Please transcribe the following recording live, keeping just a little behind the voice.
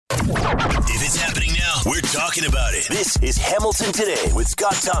We're talking about it. This is Hamilton Today with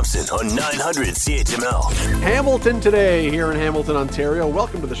Scott Thompson on 900 CHML. Hamilton Today here in Hamilton, Ontario.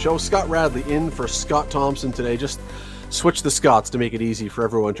 Welcome to the show. Scott Radley in for Scott Thompson today. Just switch the Scots to make it easy for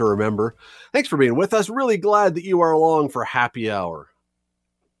everyone to remember. Thanks for being with us. Really glad that you are along for happy hour.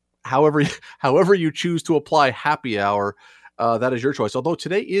 However you choose to apply happy hour, that is your choice. Although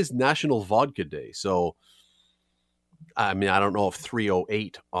today is National Vodka Day. So, I mean, I don't know if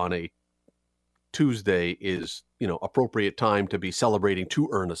 3:08 on a Tuesday is, appropriate time to be celebrating too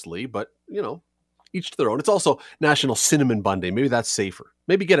earnestly, but, each to their own. It's also National Cinnamon Bun Day. Maybe that's safer.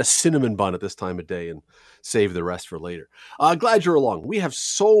 Maybe get a cinnamon bun at this time of day and save the rest for later. Glad you're along. We have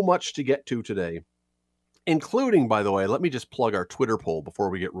so much to get to today, including, by the way, let me just plug our Twitter poll before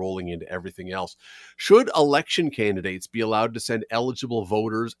we get rolling into everything else. Should election candidates be allowed to send eligible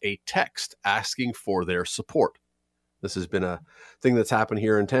voters a text asking for their support? This has been a thing that's happened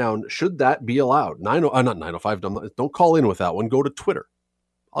here in town. Should that be allowed? Not 905. Don't call in with that one. Go to Twitter.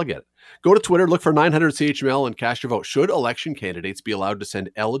 I'll get it. Go to Twitter, look for 900 CHML and cast your vote. Should election candidates be allowed to send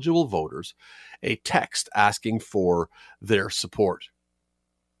eligible voters a text asking for their support?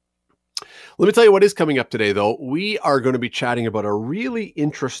 Let me tell you what is coming up today, though. We are going to be chatting about a really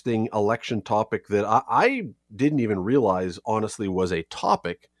interesting election topic that I didn't even realize, honestly, was a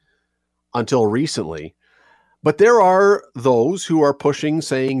topic until recently. But there are those who are pushing,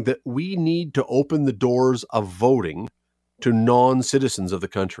 saying that we need to open the doors of voting to non-citizens of the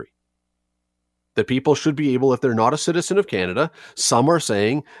country. That people should be able, if they're not a citizen of Canada, some are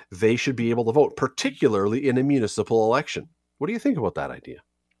saying they should be able to vote, particularly in a municipal election. What do you think about that idea?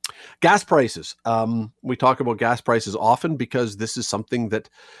 Gas prices. We talk about gas prices often because this is something that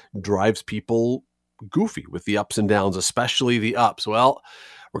drives people goofy with the ups and downs, especially the ups. Well,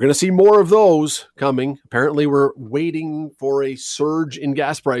 we're going to see more of those coming. Apparently, we're waiting for a surge in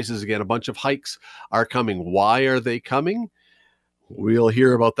gas prices again. A bunch of hikes are coming. Why are they coming? We'll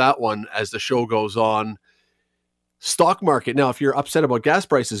hear about that one as the show goes on. Stock market. Now, if you're upset about gas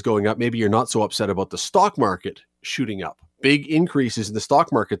prices going up, maybe you're not so upset about the stock market shooting up. Big increases in the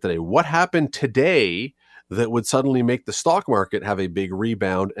stock market today. What happened today that would suddenly make the stock market have a big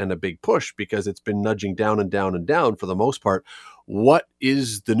rebound and a big push, because it's been nudging down and down and down for the most part? What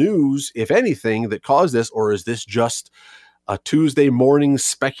is the news, if anything, that caused this? Or is this just a Tuesday morning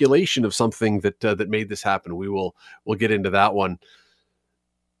speculation of something that made this happen? We'll get into that one.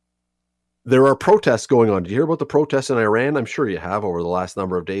 There are protests going on. Did you hear about the protests in Iran? I'm sure you have, over the last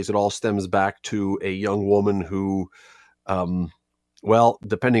number of days. It all stems back to a young woman who,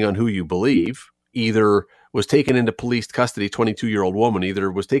 depending on who you believe, either was taken into police custody, 22-year-old woman, either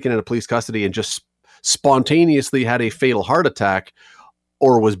was taken into police custody and just spontaneously had a fatal heart attack,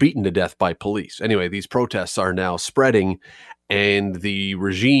 or was beaten to death by police. Anyway, these protests are now spreading, and the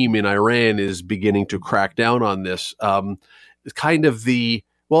regime in Iran is beginning to crack down on this. It's kind of the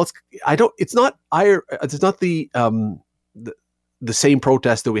it's not the same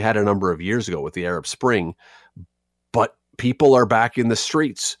protest that we had a number of years ago with the Arab Spring, but people are back in the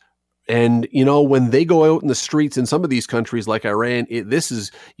streets. And, when they go out in the streets in some of these countries like Iran,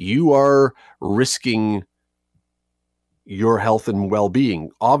 you are risking your health and well-being,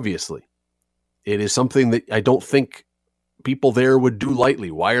 obviously. It is something that I don't think people there would do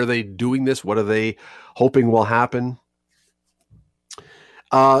lightly. Why are they doing this? What are they hoping will happen?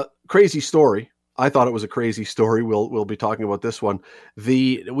 Crazy story. I thought it was a crazy story. We'll be talking about this one.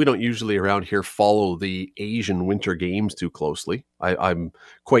 We don't usually around here follow the Asian Winter Games too closely. I'm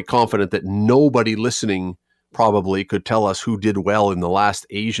quite confident that nobody listening probably could tell us who did well in the last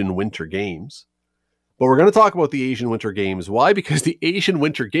Asian Winter Games. But we're going to talk about the Asian Winter Games. Why? Because the Asian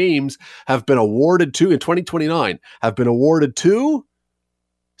Winter Games have been awarded to, in 2029, have been awarded to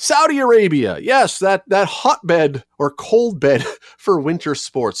Saudi Arabia. Yes, that hotbed or cold bed for winter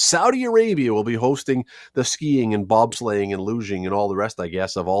sports. Saudi Arabia will be hosting the skiing and bobsleighing and luging and all the rest, I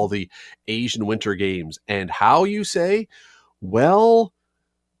guess, of all the Asian Winter Games. And how, you say? Well,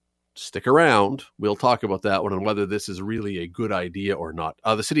 stick around. We'll talk about that one and whether this is really a good idea or not.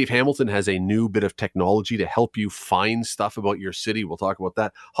 The city of Hamilton has a new bit of technology to help you find stuff about your city. We'll talk about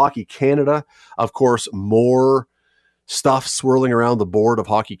that. Hockey Canada, of course, more stuff swirling around the board of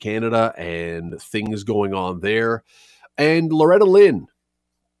Hockey Canada and things going on there. And Loretta Lynn,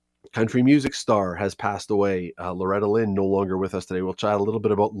 country music star, has passed away. Loretta Lynn no longer with us today. We'll chat a little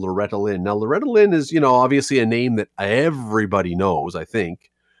bit about Loretta Lynn. Now, Loretta Lynn is, obviously a name that everybody knows, I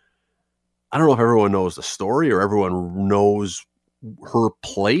think. I don't know if everyone knows the story or everyone knows her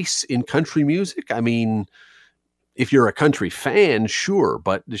place in country music. I mean, if you're a country fan, sure,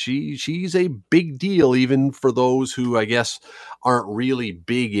 but she's a big deal even for those who, I guess, aren't really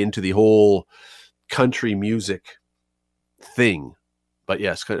big into the whole country music thing. But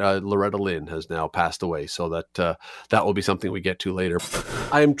yes, Loretta Lynn has now passed away, so that will be something we get to later.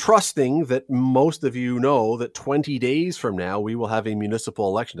 I am trusting that most of you know that 20 days from now we will have a municipal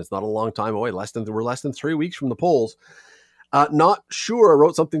election. It's not a long time away. We're less than 3 weeks from the polls. Not sure. I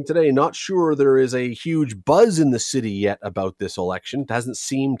wrote something today. Not sure there is a huge buzz in the city yet about this election. It hasn't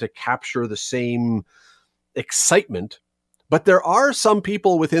seemed to capture the same excitement. But there are some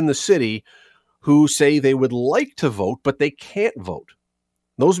people within the city who say they would like to vote, but they can't vote.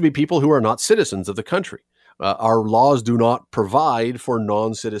 Those would be people who are not citizens of the country. Our laws do not provide for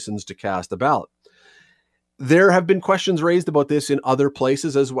non-citizens to cast a ballot. There have been questions raised about this in other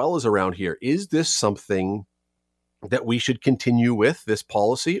places as well as around here. Is this something that we should continue with, this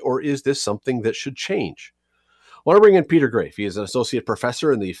policy, or is this something that should change? I want to bring in Peter Graefe. He is an associate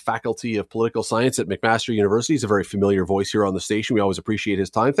professor in the Faculty of Political Science at McMaster University. He's a very familiar voice here on the station. We always appreciate his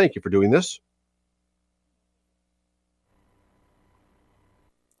time. Thank you for doing this.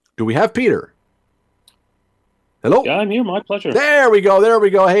 Do we have Peter? Hello? Yeah, I'm here. My pleasure. There we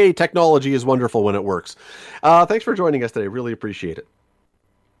go. Hey, technology is wonderful when it works. Thanks for joining us today. Really appreciate it.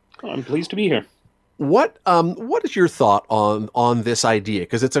 I'm pleased to be here. What is your thought on this idea?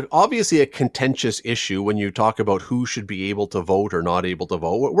 Because it's obviously a contentious issue when you talk about who should be able to vote or not able to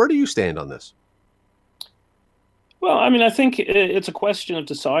vote. Where do you stand on this? Well, I mean, I think it's a question of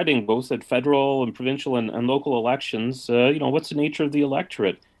deciding both at federal and provincial and local elections, what's the nature of the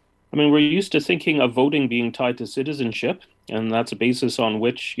electorate? I mean, we're used to thinking of voting being tied to citizenship, and that's a basis on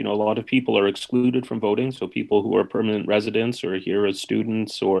which, a lot of people are excluded from voting. So people who are permanent residents or here as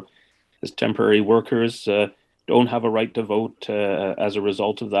students or as temporary workers don't have a right to vote as a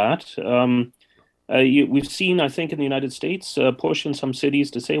result of that. We've seen, I think, in the United States, push in some cities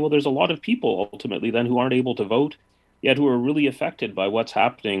to say, well, there's a lot of people ultimately then who aren't able to vote, yet who are really affected by what's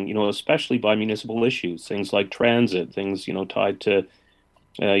happening, especially by municipal issues, things like transit, things, tied to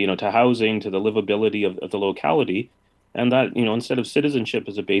to housing, to the livability of the locality. And that, instead of citizenship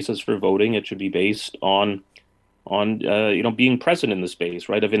as a basis for voting, it should be based on being present in the space,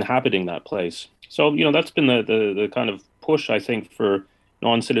 right, of inhabiting that place. So, that's been the kind of push, I think, for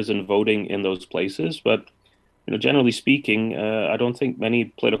non-citizen voting in those places. But, generally speaking, I don't think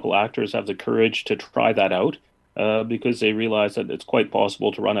many political actors have the courage to try that out because they realize that it's quite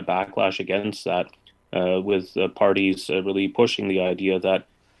possible to run a backlash against that. With parties really pushing the idea that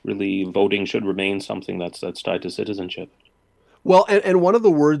really voting should remain something that's tied to citizenship. Well, and one of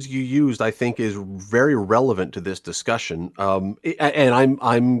the words you used, I think, is very relevant to this discussion. And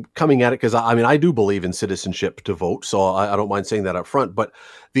I'm coming at it because I do believe in citizenship to vote, so I don't mind saying that up front. But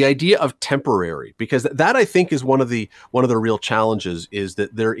the idea of temporary, because that I think is one of the real challenges, is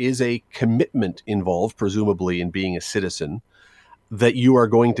that there is a commitment involved, presumably, in being a citizen, that you are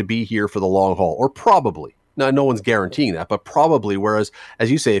going to be here for the long haul, or probably. Now, no one's guaranteeing that, but probably. Whereas,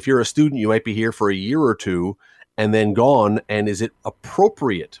 as you say, if you're a student, you might be here for a year or two and then gone. And is it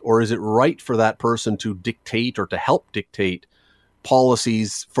appropriate, or is it right for that person to dictate or to help dictate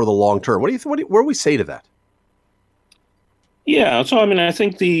policies for the long term? What do we say to that? Yeah, so I mean, I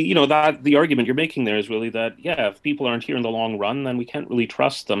think the argument you're making there is really that, yeah, if people aren't here in the long run, then we can't really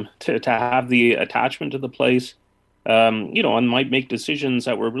trust them to have the attachment to the place. And might make decisions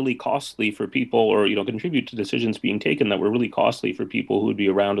that were really costly for people, or contribute to decisions being taken that were really costly for people who would be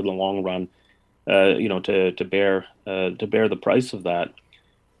around in the long run, to bear the price of that.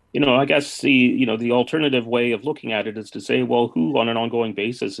 I guess the alternative way of looking at it is to say, well, who on an ongoing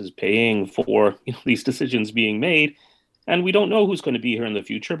basis is paying for these decisions being made? And we don't know who's going to be here in the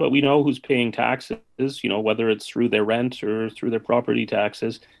future, but we know who's paying taxes, whether it's through their rent or through their property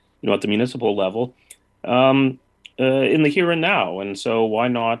taxes, at the municipal level. In the here and now. And so why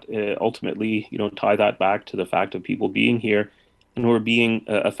not ultimately, tie that back to the fact of people being here and who are being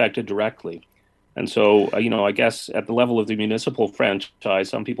affected directly. And so, I guess at the level of the municipal franchise,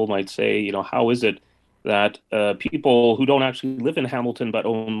 some people might say, how is it that people who don't actually live in Hamilton but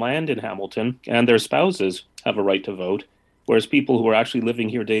own land in Hamilton and their spouses have a right to vote, whereas people who are actually living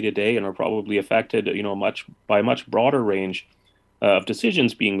here day to day and are probably affected, by a much broader range of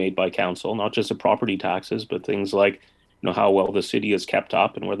decisions being made by council, not just the property taxes, but things like, how well the city is kept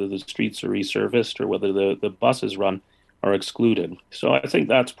up and whether the streets are resurfaced or whether the buses run, are excluded. So I think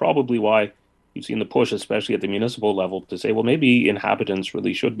that's probably why you've seen the push, especially at the municipal level, to say, well, maybe inhabitants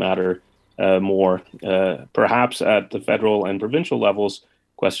really should matter more. Perhaps at the federal and provincial levels,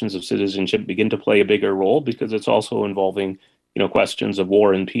 questions of citizenship begin to play a bigger role because it's also involving, questions of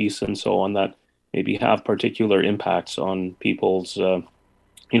war and peace and so on that maybe have particular impacts on people's,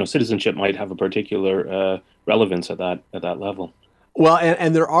 citizenship might have a particular relevance at that level. Well,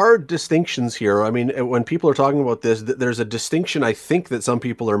 and there are distinctions here. I mean, when people are talking about this, there's a distinction I think that some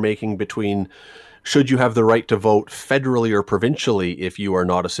people are making between should you have the right to vote federally or provincially if you are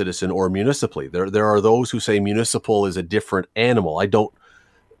not a citizen, or municipally. There are those who say municipal is a different animal. I don't,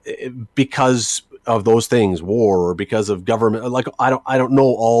 because of those things, war, or because of government. Like I don't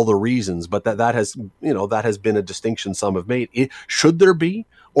know all the reasons, but that has been a distinction some have made. Should there be,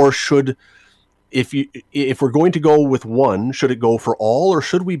 or should, if we're going to go with one, should it go for all, or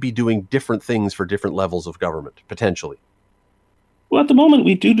should we be doing different things for different levels of government potentially? Well, at the moment,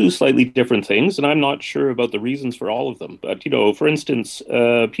 we do slightly different things, and I'm not sure about the reasons for all of them. But, for instance,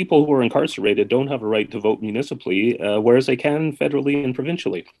 people who are incarcerated don't have a right to vote municipally, whereas they can federally and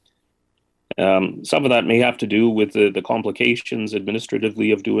provincially. Some of that may have to do with the complications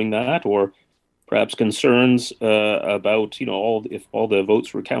administratively of doing that, or perhaps concerns about, if all the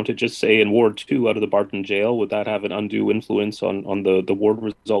votes were counted, just say in Ward 2 out of the Barton jail, would that have an undue influence on the ward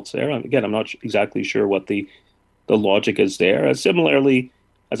results there? And again, I'm not exactly sure what the logic is there. Similarly,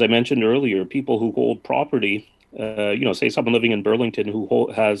 as I mentioned earlier, people who hold property, say someone living in Burlington who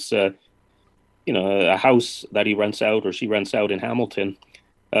has, a house that he rents out or she rents out in Hamilton,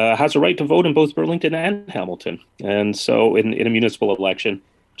 has a right to vote in both Burlington and Hamilton. And so in a municipal election,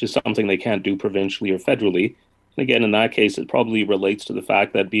 which is something they can't do provincially or federally. And again, in that case, it probably relates to the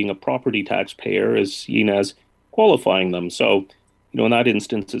fact that being a property taxpayer is seen as qualifying them. So, in that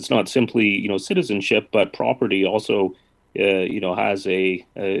instance, it's not simply, citizenship, but property also, has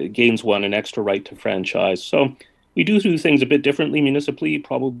gains one an extra right to franchise. So we do things a bit differently municipally,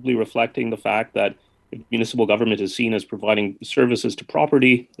 probably reflecting the fact that if municipal government is seen as providing services to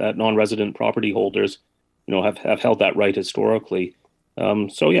property, that non-resident property holders, have held that right historically.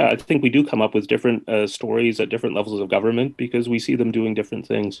 I think we do come up with different stories at different levels of government because we see them doing different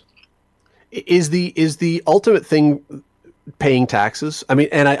things. Is the ultimate thing paying taxes? I mean,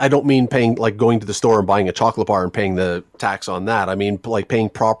 and I don't mean paying like going to the store and buying a chocolate bar and paying the tax on that. I mean, like paying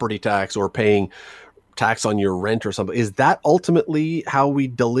property tax or paying tax on your rent or something. Is that ultimately how we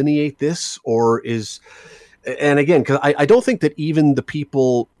delineate this? Or and again, because I don't think that even the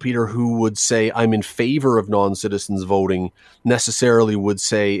people, Peter, who would say I'm in favor of non-citizens voting necessarily would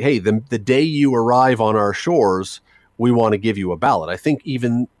say, hey, the day you arrive on our shores, we want to give you a ballot. I think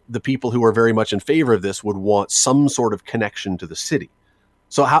even the people who are very much in favor of this would want some sort of connection to the city.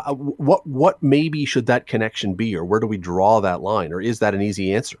 So what maybe should that connection be, or where do we draw that line, or is that an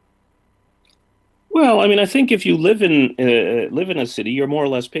easy answer? Well, I mean, I think if you live in a city, you're more or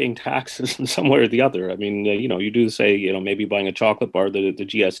less paying taxes in some way or the other. I mean, you do say, maybe buying a chocolate bar, the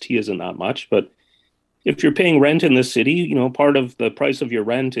GST isn't that much, but if you're paying rent in the city, part of the price of your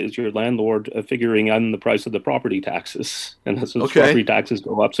rent is your landlord figuring on the price of the property taxes. And as those property taxes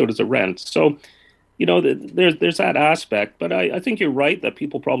go up, so does the rent. So, there's that aspect. But I think you're right that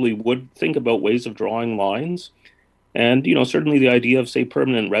people probably would think about ways of drawing lines. And, certainly the idea of, say,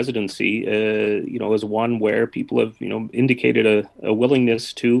 permanent residency, is one where people have, indicated a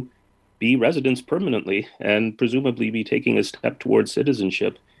willingness to be residents permanently and presumably be taking a step towards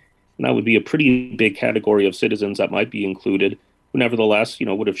citizenship. And that would be a pretty big category of citizens that might be included, who nevertheless,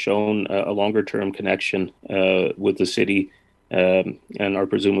 would have shown a longer-term connection with the city and are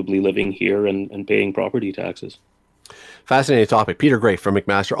presumably living here and paying property taxes. Fascinating topic. Peter Gray from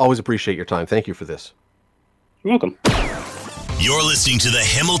McMaster. Always appreciate your time. Thank you for this. You're welcome. You're listening to the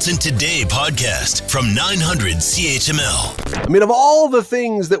Hamilton Today podcast from 900 CHML. I mean, of all the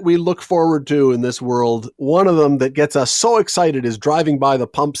things that we look forward to in this world, one of them that gets us so excited is driving by the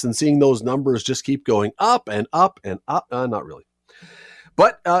pumps and seeing those numbers just keep going up and up and up. Not really.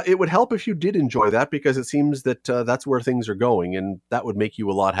 But it would help if you did enjoy that, because it seems that that's where things are going, and that would make you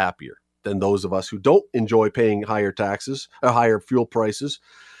a lot happier than those of us who don't enjoy paying higher taxes, higher fuel prices.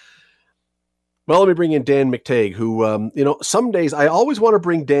 Well, let me bring in Dan McTague, who, some days I always want to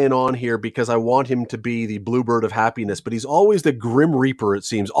bring Dan on here because I want him to be the bluebird of happiness, but he's always the grim reaper, it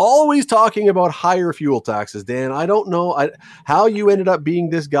seems, always talking about higher fuel taxes. Dan, I don't know how you ended up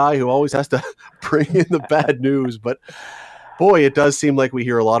being this guy who always has to bring in the bad news, but boy, it does seem like we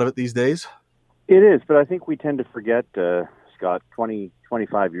hear a lot of it these days. It is, but I think we tend to forget, Scott,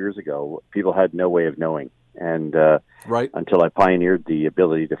 25 years ago, people had no way of knowing. And right. Until I pioneered the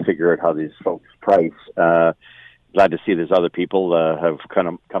ability to figure out how these folks price, glad to see there's other people have kind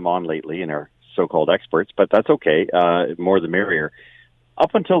of come on lately and are so-called experts, but that's okay. More the merrier.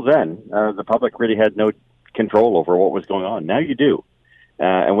 Up until then, the public really had no control over what was going on. Now you do.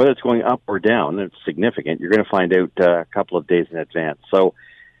 And whether it's going up or down, it's significant. You're going to find out a couple of days in advance. So,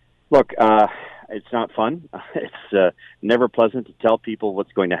 look, it's not fun. It's never pleasant to tell people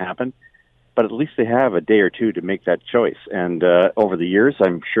what's going to happen. but at least they have a day or two to make that choice. And over the years,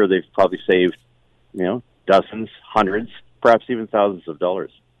 I'm sure they've probably saved, dozens, hundreds, perhaps even thousands of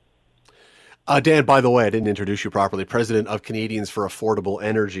dollars. Dan, by the way, I didn't introduce you properly, President of Canadians for Affordable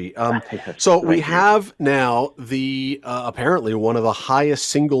Energy. So we have now the apparently one of the highest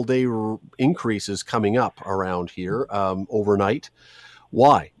single-day increases coming up around here overnight.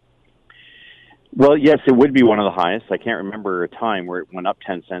 Why? Well, yes, it would be one of the highest. I can't remember a time where it went up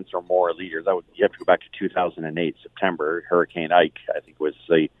 10 cents or more a liter. You have to go back to 2008, September. Hurricane Ike, I think,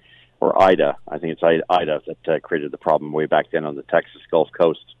 or Ida. I think it's Ida that created the problem way back then on the Texas Gulf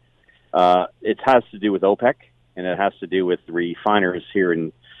Coast. It has to do with OPEC, and it has to do with refiners here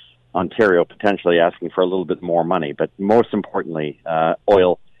in Ontario potentially asking for a little bit more money. But most importantly,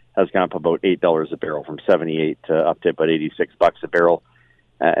 oil has gone up about $8 a barrel, from 78 up to about $86 a barrel.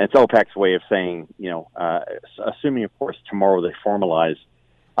 It's OPEC's way of saying, assuming, of course, tomorrow they formalize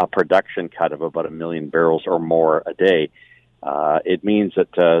a production cut of about 1 million barrels or more a day, it means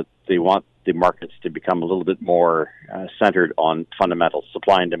that they want the markets to become a little bit more centered on fundamentals,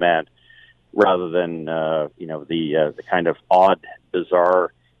 supply and demand, rather than the kind of odd,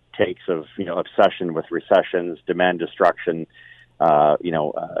 bizarre takes of obsession with recessions, demand destruction,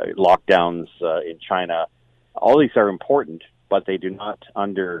 lockdowns in China. All these are important, but they do not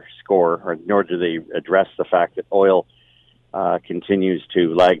underscore, or nor do they address the fact that oil continues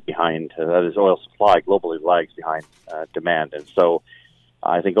to lag behind. That is, oil supply globally lags behind demand, and so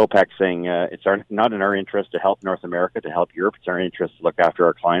I think OPEC's saying it's not in our interest to help North America, to help Europe. It's our interest to look after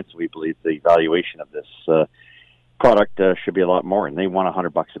our clients. We believe the valuation of this product should be a lot more, and they want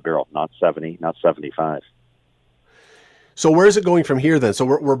 $100 a barrel, not 70, not 75. So where is it going from here then? So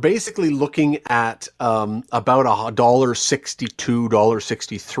we're basically looking at about $1.62,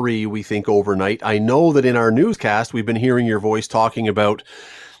 $1.63, we think, overnight. I know that in our newscast, we've been hearing your voice talking about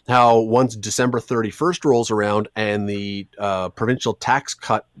how once December 31st rolls around and the provincial tax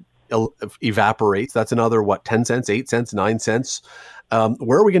cut evaporates, that's another, 10 cents, 8 cents, 9 cents.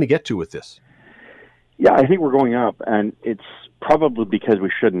 Where are we going to get to with this? Yeah, I think we're going up, and it's probably because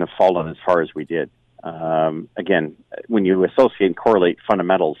we shouldn't have fallen as far as we did. Again, when you associate and correlate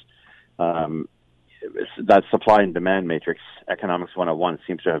fundamentals, that supply and demand matrix, Economics 101,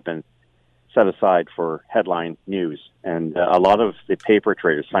 seems to have been set aside for headline news. And a lot of the paper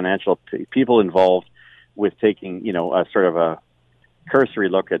traders, financial people involved with taking, a sort of a cursory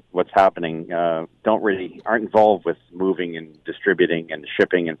look at what's happening, aren't involved with moving and distributing and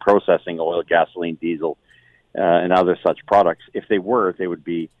shipping and processing oil, gasoline, diesel, and other such products. If they were, they would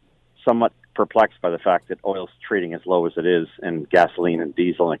be somewhat perplexed by the fact that oil's trading as low as it is, and gasoline and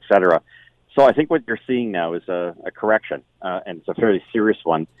diesel, et cetera. So I think what you're seeing now is a correction, and it's a fairly serious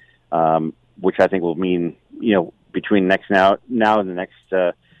one, which I think will mean, between now and the next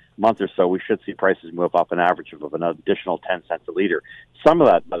month or so, we should see prices move up an average of an additional 10 cents a liter. Some of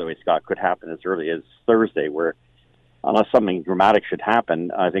that, by the way, Scott, could happen as early as Thursday, where unless something dramatic should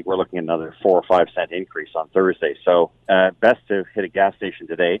happen, I think we're looking at another 4 or 5 cent increase on Thursday. So best to hit a gas station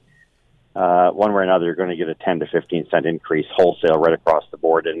today. One way or another, you're going to get a 10 to 15 cent increase wholesale right across the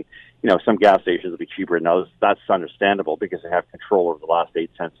board. And, some gas stations will be cheaper than others. That's understandable because they have control over the last 8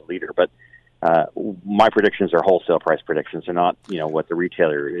 cents a liter. But my predictions are wholesale price predictions. They're not, what the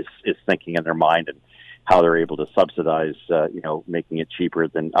retailer is thinking in their mind and how they're able to subsidize, making it cheaper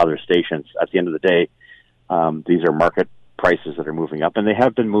than other stations. At the end of the day, these are market prices that are moving up, and they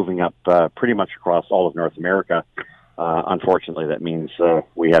have been moving up pretty much across all of North America. Unfortunately, that means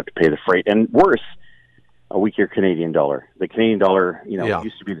we have to pay the freight, and worse, a weaker Canadian dollar. The Canadian dollar,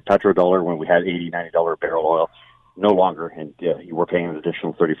 used to be the petrodollar when we had $80, $90 a barrel oil. No longer, and you were paying an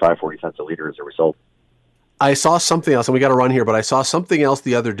additional 35, 40 cents a liter as a result. I saw something else, and we got to run here, but I saw something else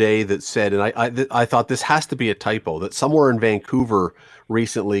the other day that said, and I thought this has to be a typo, that somewhere in Vancouver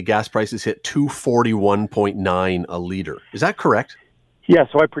recently, gas prices hit $241.9 a liter. Is that correct? Yeah,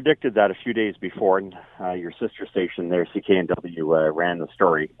 so I predicted that a few days before, and your sister station there, CKNW, ran the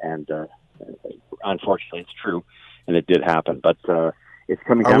story, and unfortunately it's true, and it did happen, but it's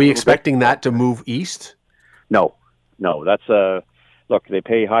coming down. Are we expecting that to move east? No, that's look, they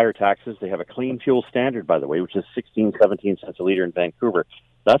pay higher taxes. They have a clean fuel standard, by the way, which is 16, 17 cents a liter in Vancouver.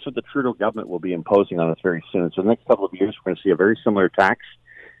 That's what the Trudeau government will be imposing on us very soon. So the next couple of years, we're going to see a very similar tax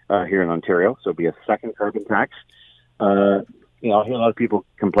here in Ontario. So it'll be a second carbon tax. I hear a lot of people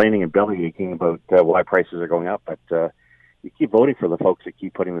complaining and bellyaching about why prices are going up, but you keep voting for the folks that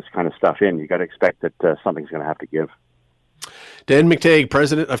keep putting this kind of stuff in. You got to expect that something's going to have to give. Dan McTeague,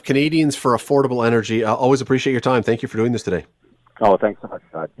 President of Canadians for Affordable Energy. I always appreciate your time. Thank you for doing this today. Oh, thanks so much,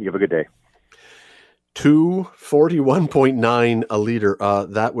 Todd. You have a good day. $241.9 a liter.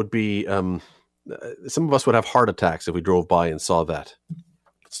 That would be, some of us would have heart attacks if we drove by and saw that.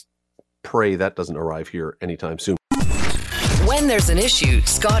 Let's pray that doesn't arrive here anytime soon. When there's an issue,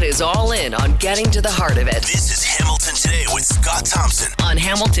 Scott is all in on getting to the heart of it. This is Hamilton Today with Scott Thompson On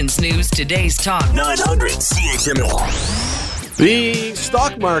Hamilton's News, Today's Talk. 900 CHML. The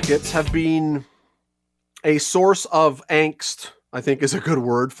stock markets have been a source of angst, I think is a good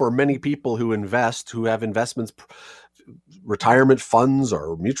word, for many people who invest, who have investments, retirement funds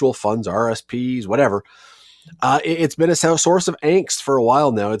or mutual funds, RSPs, whatever. It's been a source of angst for a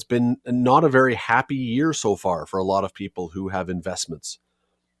while now. It's been not a very happy year so far for a lot of people who have investments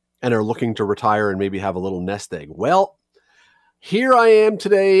and are looking to retire and maybe have a little nest egg. Well, here I am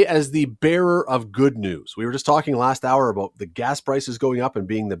today as the bearer of good news. We were just talking last hour about the gas prices going up and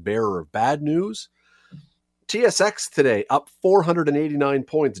being the bearer of bad news. TSX today up 489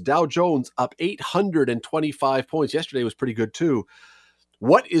 points. Dow Jones up 825 points. Yesterday was pretty good too.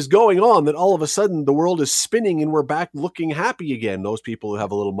 What is going on that all of a sudden the world is spinning and we're back looking happy again? Those people who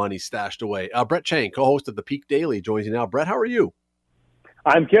have a little money stashed away. Brett Chang, co-host of the Peak Daily, joins you now. Brett, how are you?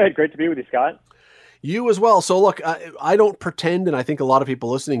 I'm good. Great to be with you, Scott. You as well. So look, I don't pretend, and I think a lot of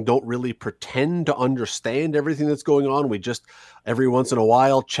people listening don't really pretend to understand everything that's going on. We just, every once in a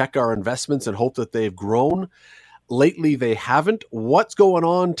while, check our investments and hope that they've grown. Lately, they haven't. What's going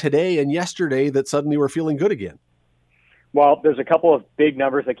on today and yesterday that suddenly we're feeling good again? Well, there's a couple of big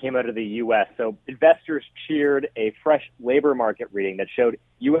numbers that came out of the U.S. So investors cheered a fresh labor market reading that showed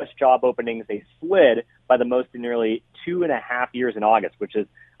U.S. job openings, they slid by the most in nearly 2.5 years in August, which is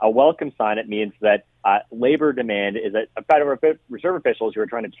a welcome sign. It means that labor demand is a Federal Reserve officials who are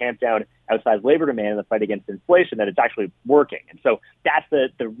trying to tamp down outsized labor demand in the fight against inflation, that it's actually working. And so that's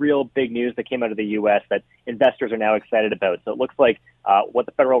the real big news that came out of the U.S. that investors are now excited about. So it looks like what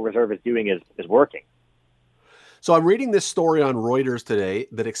the Federal Reserve is doing is working. So I'm reading this story on Reuters today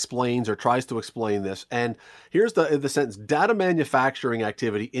that explains or tries to explain this. And here's the sentence: data manufacturing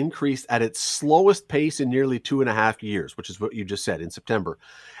activity increased at its slowest pace in nearly 2.5 years, which is what you just said, in September,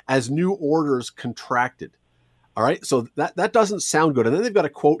 as new orders contracted. All right. So that doesn't sound good. And then they've got a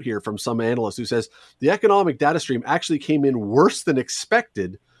quote here from some analyst who says the economic data stream actually came in worse than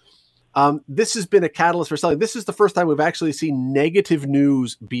expected. This has been a catalyst for selling. This is the first time we've actually seen negative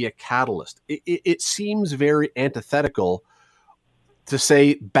news be a catalyst. It seems very antithetical to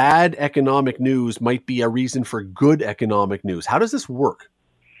say bad economic news might be a reason for good economic news. How does this work?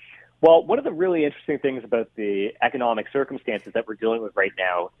 Well, one of the really interesting things about the economic circumstances that we're dealing with right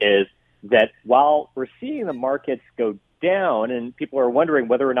now is that while we're seeing the markets go down and people are wondering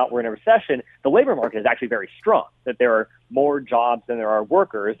whether or not we're in a recession, the labor market is actually very strong, that there are more jobs than there are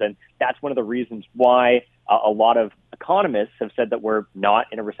workers. And that's one of the reasons why a lot of economists have said that we're not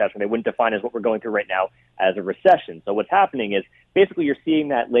in a recession. They wouldn't define as what we're going through right now as a recession. So what's happening is basically you're seeing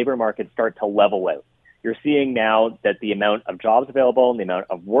that labor market start to level out. You're seeing now that the amount of jobs available and the amount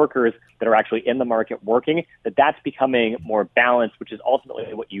of workers that are actually in the market working, that's becoming more balanced, which is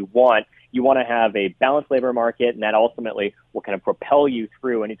ultimately what you want. You want to have a balanced labor market, and that ultimately will kind of propel you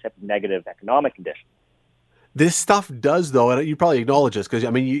through any type of negative economic conditions. This stuff does, though, and you probably acknowledge this because,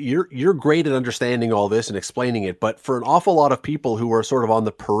 I mean, you're great at understanding all this and explaining it, but for an awful lot of people who are sort of on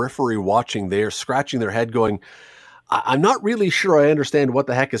the periphery watching, they're scratching their head going, I'm not really sure I understand what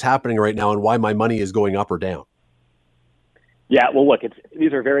the heck is happening right now and why my money is going up or down. Yeah, well, look,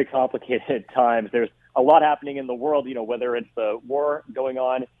 these are very complicated times. There's a lot happening in the world, you know, whether it's the war going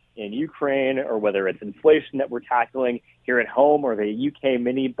on in Ukraine or whether it's inflation that we're tackling here at home or the UK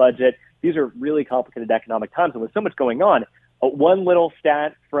mini budget. These are really complicated economic times. And with so much going on, one little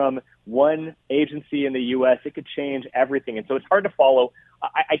stat from one agency in the U.S., it could change everything. And so it's hard to follow.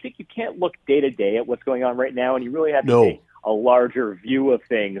 I think you can't look day to day at what's going on right now, and you really have to take a larger view of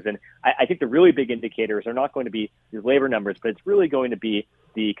things. And I think the really big indicators are not going to be these labor numbers, but it's really going to be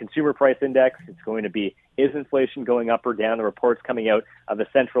the consumer price index. It's going to be, is inflation going up or down, the reports coming out of the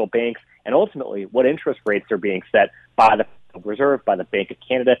central banks, and ultimately what interest rates are being set by the Federal Reserve, by the Bank of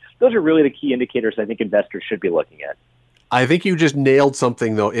Canada. Those are really the key indicators I think investors should be looking at. I think you just nailed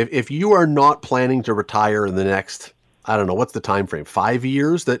something, though. If you are not planning to retire in the next, I don't know, what's the time frame, 5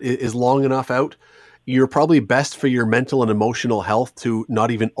 years, that is long enough out, you're probably best for your mental and emotional health to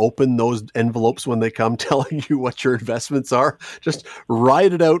not even open those envelopes when they come telling you what your investments are. Just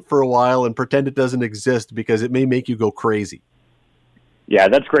ride it out for a while and pretend it doesn't exist, because it may make you go crazy. Yeah,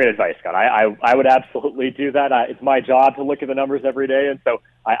 that's great advice, Scott. I would absolutely do that. It's my job to look at the numbers every day, and so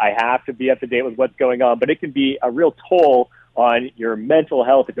I have to be up to date with what's going on. But it can be a real toll on your mental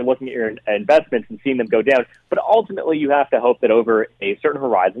health if you're looking at your investments and seeing them go down. But ultimately, you have to hope that over a certain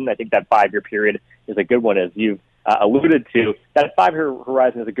horizon, I think that 5-year period is a good one, as you've alluded to. That 5-year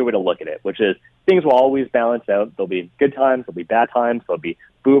horizon is a good way to look at it, which is things will always balance out. There'll be good times, there'll be bad times, there'll be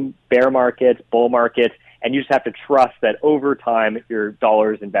boom, bear markets, bull markets, and you just have to trust that over time your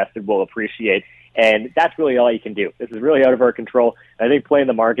dollars invested will appreciate. And that's really all you can do. This is really out of our control. And I think playing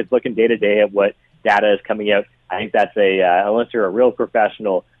the markets, looking day to day at what data is coming out, I think that's unless you're a real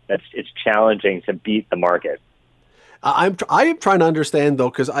professional, it's challenging to beat the market. I am trying to understand, though,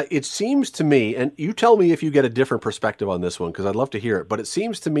 because it seems to me, and you tell me if you get a different perspective on this one, because I'd love to hear it, but it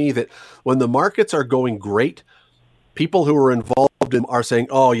seems to me that when the markets are going great, people who are involved in are saying,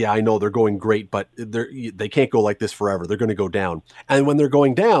 oh, yeah, I know they're going great, but they can't go like this forever. They're going to go down. And when they're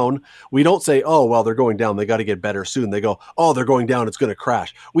going down, we don't say, oh, well, they're going down. They got to get better soon. They go, oh, they're going down. It's going to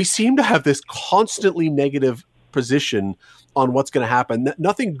crash. We seem to have this constantly negative position on what's going to happen.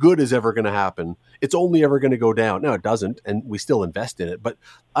 Nothing good is ever going to happen. It's only ever going to go down. No, it doesn't, and we still invest in it. But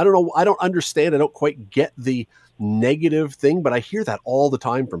I don't know. I don't understand. I don't quite get the negative thing, but I hear that all the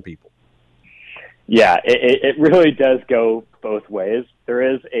time from people. Yeah, it really does go both ways. There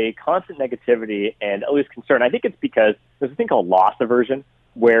is a constant negativity and at least concern. I think it's because there's a thing called loss aversion,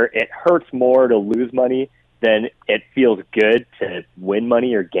 where it hurts more to lose money than it feels good to win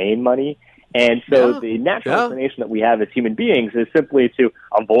money or gain money. And so the natural inclination that we have as human beings is simply to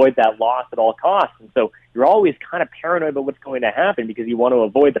avoid that loss at all costs. And so you're always kind of paranoid about what's going to happen because you want to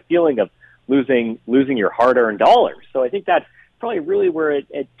avoid the feeling of losing your hard-earned dollars. So I think that's probably really where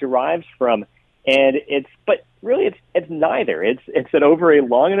it derives from. And it's neither. It's that over a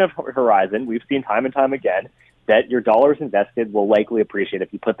long enough horizon, we've seen time and time again that your dollars invested will likely appreciate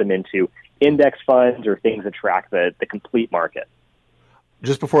if you put them into index funds or things that track the complete market.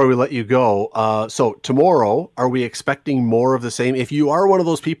 Just before we let you go, so tomorrow, are we expecting more of the same? If you are one of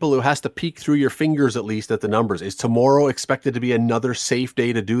those people who has to peek through your fingers at least at the numbers, is tomorrow expected to be another safe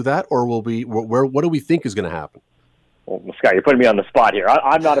day to do that, or will we? What do we think is going to happen? Well, Scott, you're putting me on the spot here.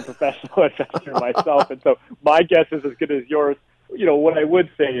 I'm not a professional investor myself, and so my guess is as good as yours. You know, what I would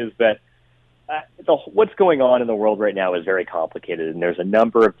say is that what's going on in the world right now is very complicated, and there's a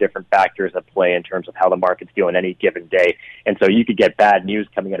number of different factors at play in terms of how the markets feel on any given day. And so you could get bad news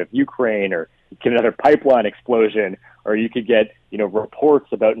coming out of Ukraine, or get another pipeline explosion, or you could get reports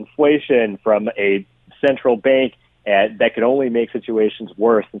about inflation from a central bank that could only make situations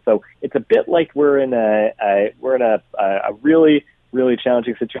worse. And so it's a bit like we're in a really, really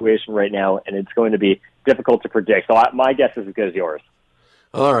challenging situation right now, and it's going to be difficult to predict. So my guess is as good as yours.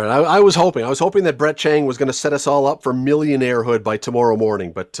 All right. I was hoping that Brett Chang was going to set us all up for millionairehood by tomorrow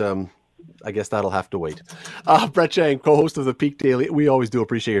morning, but I guess that'll have to wait. Brett Chang, co-host of the Peak Daily. We always do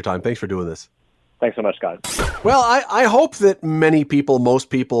appreciate your time. Thanks for doing this. Thanks so much, Scott. Well, I hope that most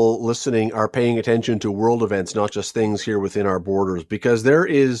people listening are paying attention to world events, not just things here within our borders, because there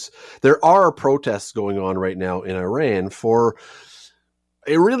are protests going on right now in Iran for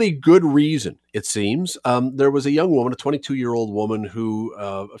a really good reason, it seems. There was a young woman, a 22-year-old woman, who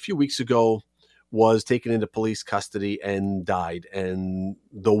a few weeks ago was taken into police custody and died. And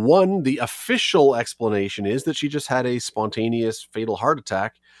the official explanation is that she just had a spontaneous fatal heart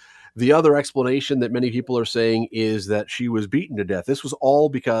attack. The other explanation that many people are saying is that she was beaten to death. This was all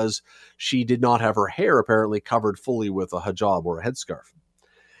because she did not have her hair apparently covered fully with a hijab or a headscarf.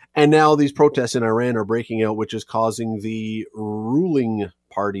 And now these protests in Iran are breaking out, which is causing the ruling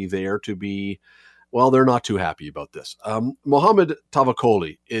party there to be, well, they're not too happy about this. Mohammed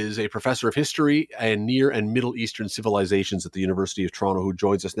Tavakoli is a professor of history and Near and Middle Eastern civilizations at the University of Toronto, who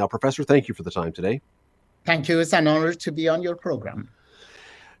joins us now. Professor, thank you for the time today. Thank you. It's an honor to be on your program.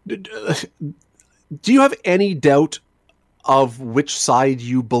 Do you have any doubt of which side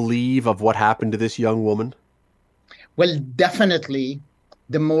you believe of what happened to this young woman? Well, definitely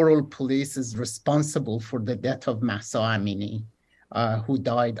the moral police is responsible for the death of Mahsa Amini, who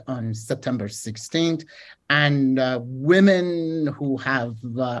died on September 16th, and women who have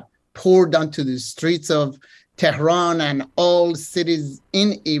poured onto the streets of Tehran and all cities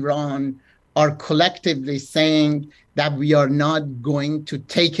in Iran are collectively saying that we are not going to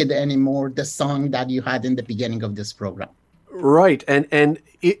take it anymore, the song that you had in the beginning of this program. Right. And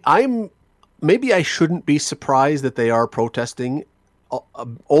maybe I shouldn't be surprised that they are protesting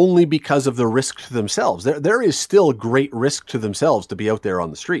only because of the risk to themselves. There is still great risk to themselves to be out there on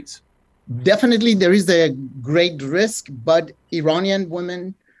the streets. Definitely there is a great risk, but Iranian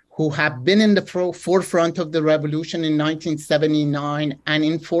women who have been in the forefront of the revolution in 1979 and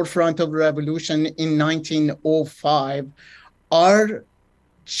in forefront of the revolution in 1905 are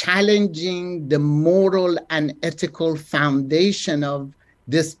challenging the moral and ethical foundation of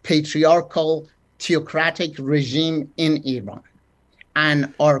this patriarchal theocratic regime in Iran,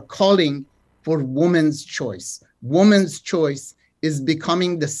 and are calling for women's choice. Women's choice is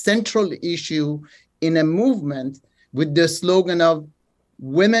becoming the central issue in a movement with the slogan of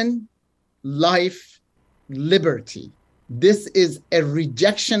women, life, liberty. This is a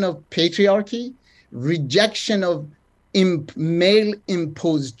rejection of patriarchy, rejection of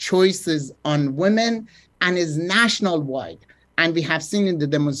male-imposed choices on women, and is national-wide. And we have seen in the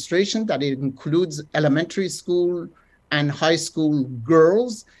demonstration that it includes elementary school and high school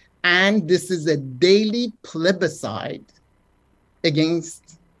girls. And this is a daily plebiscite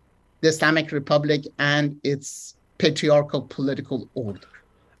against the Islamic Republic and its patriarchal political order.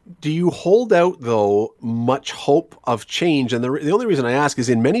 Do you hold out, though, much hope of change? And the only reason I ask is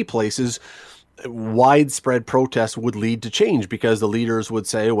in many places, widespread protests would lead to change because the leaders would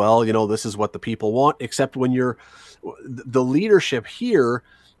say, well, this is what the people want, except when the leadership here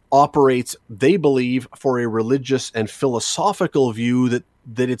operates, they believe, for a religious and philosophical view that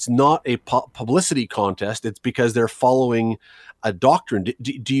it's not a publicity contest. It's because they're following a doctrine.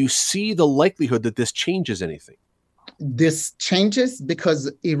 Do you see the likelihood that this changes anything? This changes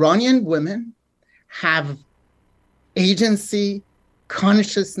because Iranian women have agency,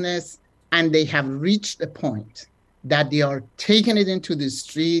 consciousness, and they have reached a point that they are taking it into the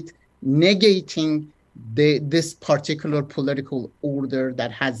street, negating this particular political order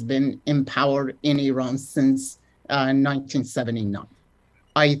that has been in power in Iran since 1979.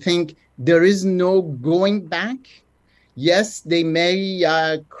 I think there is no going back. Yes, they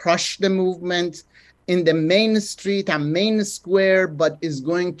may crush the movement in the main street and main square, but is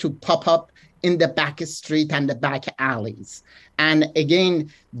going to pop up in the back street and the back alleys. And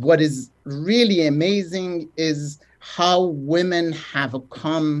again, what is really amazing is how women have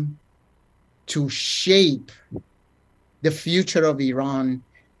come to shape the future of Iran,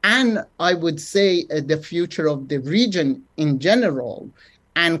 and I would say the future of the region in general,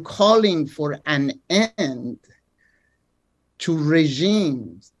 and calling for an end to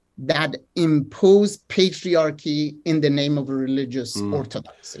regimes that impose patriarchy in the name of religious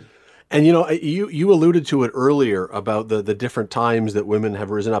orthodoxy. And you alluded to it earlier about the different times that women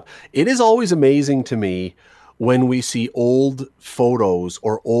have risen up. It is always amazing to me when we see old photos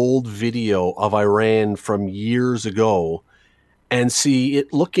or old video of Iran from years ago and see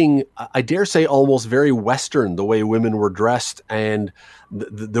it looking, I dare say, almost very Western, the way women were dressed, and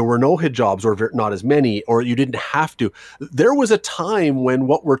there were no hijabs, or not as many, or you didn't have to. There was a time when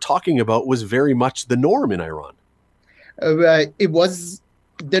what we're talking about was very much the norm in Iran. It was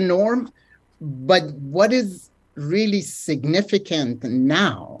the norm, but what is really significant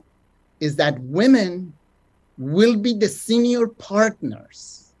now is that women will be the senior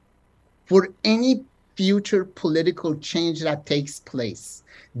partners for any future political change that takes place.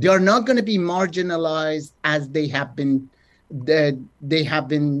 They are not going to be marginalized as they have been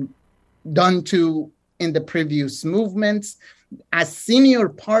done to in the previous movements. As senior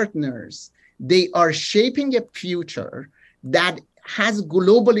partners, they are shaping a future that has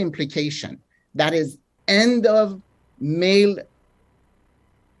global implication. That is end of male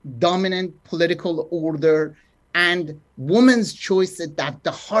dominant political order and women's choice at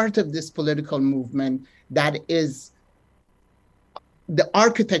the heart of this political movement, that is the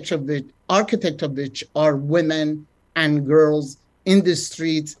architect of which are women and girls in the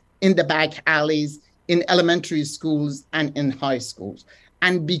streets, in the back alleys, in elementary schools and in high schools.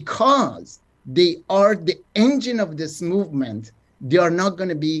 And because they are the engine of this movement, they are not going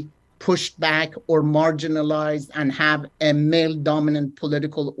to be pushed back or marginalized and have a male-dominant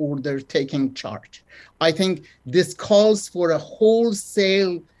political order taking charge. I think this calls for a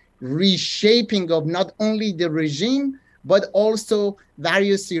wholesale reshaping of not only the regime, but also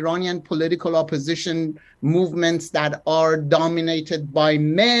various Iranian political opposition movements that are dominated by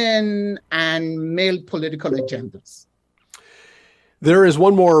men and male political agendas. There is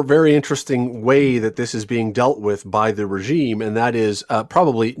one more very interesting way that this is being dealt with by the regime, and that is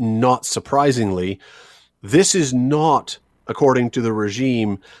probably not surprisingly, this is not, according to the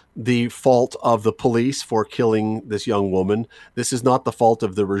regime, the fault of the police for killing this young woman. This is not the fault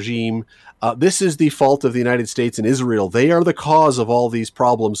of the regime. This is the fault of the United States and Israel. They are the cause of all these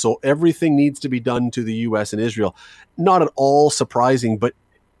problems. So everything needs to be done to the U.S. and Israel. Not at all surprising, but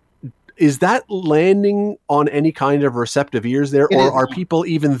is that landing on any kind of receptive ears there? Or are people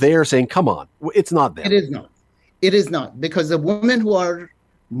even there saying, come on, it's not there? It is not. It is not. Because the women who are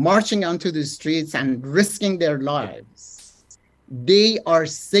marching onto the streets and risking their lives, they are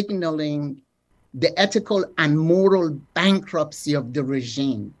signaling the ethical and moral bankruptcy of the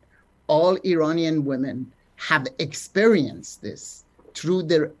regime. All Iranian women have experienced this through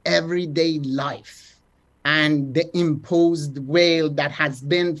their everyday life, and the imposed veil that has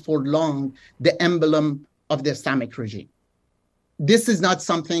been for long the emblem of the Islamic regime. This is not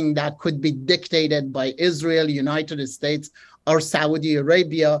something that could be dictated by Israel, United States, or Saudi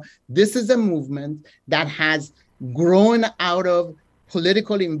Arabia. This is a movement that has grown out of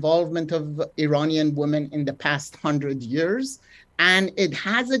political involvement of Iranian women in the past 100 years, and it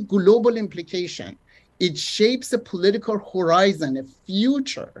has a global implication. It shapes a political horizon, a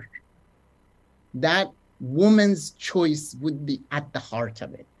future that woman's choice would be at the heart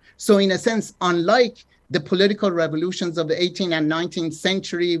of it. So in a sense, unlike the political revolutions of the 18th and 19th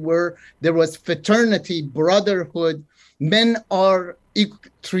century, where there was fraternity, brotherhood, men are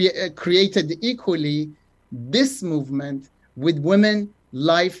created equally, this movement with women,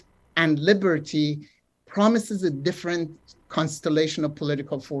 life, and liberty promises a different constellation of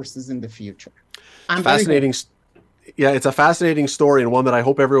political forces in the future. Fascinating. Yeah, it's a fascinating story, and one that I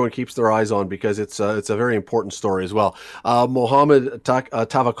hope everyone keeps their eyes on, because it's a very important story as well. Mohammed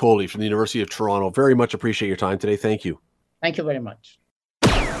Tavakoli from the University of Toronto, very much appreciate your time today. Thank you. Thank you very much.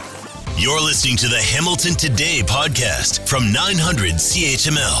 You're listening to the Hamilton Today podcast from 900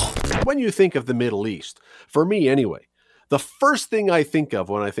 CHML. When you think of the Middle East, for me anyway, the first thing I think of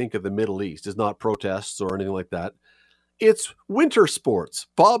when I think of the Middle East is not protests or anything like that. It's winter sports,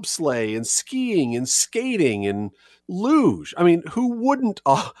 bobsleigh and skiing and skating and luge. I mean, who wouldn't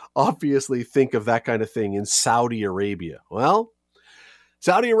obviously think of that kind of thing in Saudi Arabia? Well,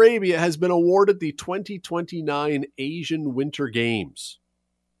 Saudi Arabia has been awarded the 2029 Asian Winter Games.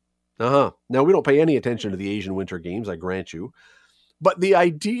 Now, we don't pay any attention to the Asian Winter Games, I grant you. But the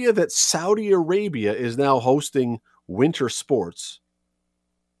idea that Saudi Arabia is now hosting winter sports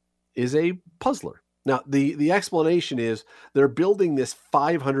is a puzzler. Now, the explanation is they're building this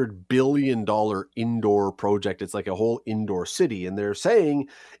 $500 billion indoor project. It's like a whole indoor city. And they're saying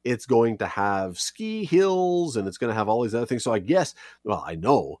it's going to have ski hills and it's going to have all these other things. So I guess, well, I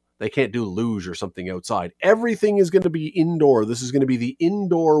know they can't do luge or something outside. Everything is going to be indoor. This is going to be the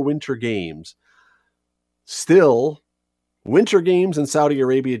indoor Winter Games. Still, Winter Games and Saudi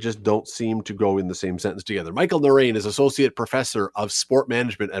Arabia just don't seem to go in the same sentence together. Michael Narain is Associate Professor of Sport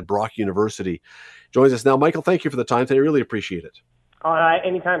Management at Brock University. Joins us now. Michael, thank you for the time today. I really appreciate it.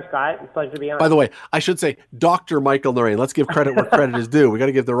 Anytime, Scott. It's a pleasure to be on. By the way, I should say Dr. Michael Narain. Let's give credit where credit is due. We got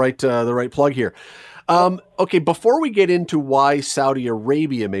to give the right plug here. Okay, before we get into why Saudi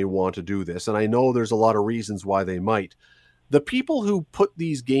Arabia may want to do this, and I know there's a lot of reasons why they might, the people who put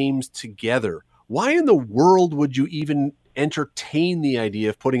these games together, why in the world would you even entertain the idea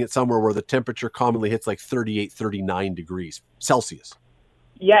of putting it somewhere where the temperature commonly hits like 38, 39 degrees Celsius?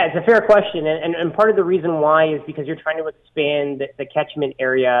 Yeah, it's a fair question. And part of the reason why is because you're trying to expand the catchment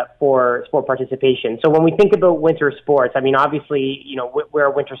area for sport participation. So when we think about winter sports, I mean, obviously, you know, we're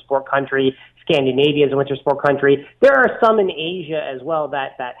a winter sport country. Scandinavia is a winter sport country. There are some in Asia as well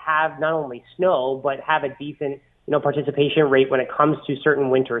that have not only snow, but have a decent, you know, participation rate when it comes to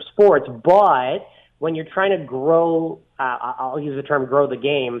certain winter sports. But when you're trying to grow, I'll use the term grow the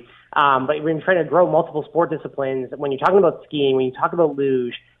game, but when you're trying to grow multiple sport disciplines, when you're talking about skiing, when you talk about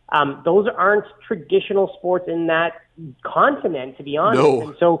luge, those aren't traditional sports in that continent, to be honest. No.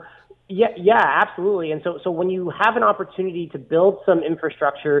 And so, yeah, absolutely. And so when you have an opportunity to build some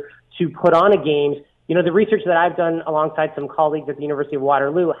infrastructure to put on a games, you know, the research that I've done alongside some colleagues at the University of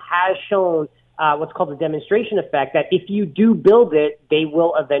Waterloo has shown what's called the demonstration effect, that if you do build it, they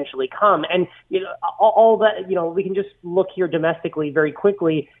will eventually come. And, you know, all that, you know, we can just look here domestically very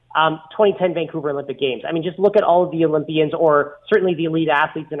quickly. 2010 Vancouver Olympic Games. I mean, just look at all of the Olympians, or certainly the elite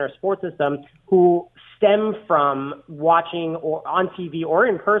athletes in our sports system, who stem from watching or on TV or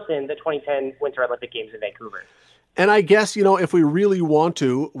in person the 2010 Winter Olympic Games in Vancouver. And I guess, you know, if we really want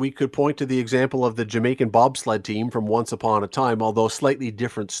to, we could point to the example of the Jamaican bobsled team from Once Upon a Time, although slightly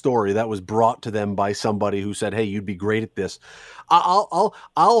different story that was brought to them by somebody who said, hey, you'd be great at this. I'll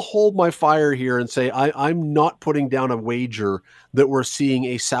hold my fire here and say I'm not putting down a wager that we're seeing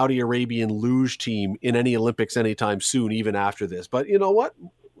a Saudi Arabian luge team in any Olympics anytime soon, even after this. But you know what?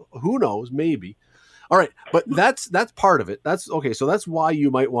 Who knows? Maybe. All right. But that's part of it. That's okay. So that's why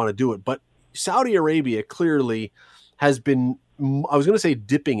you might want to do it. But Saudi Arabia clearly has been, I was going to say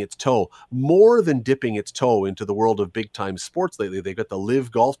dipping its toe, more than dipping its toe into the world of big time sports lately. They've got the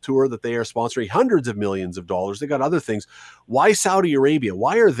Live Golf Tour that they are sponsoring, hundreds of millions of dollars. They got other things. Why Saudi Arabia?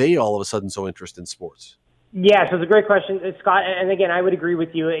 Why are they all of a sudden so interested in sports? Yeah, so it's a great question, Scott. And again, I would agree with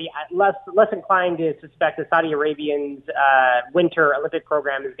you. Less inclined to suspect the Saudi Arabians' Winter Olympic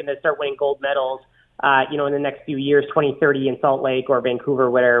program is going to start winning gold medals, in the next few years, 2030 in Salt Lake or Vancouver,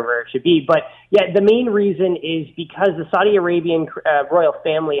 whatever it should be. But yeah, the main reason is because the Saudi Arabian royal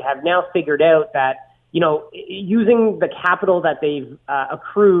family have now figured out that, using the capital that they've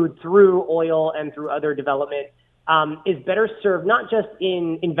accrued through oil and through other development is better served not just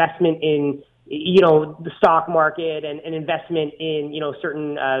in investment in the stock market and investment in,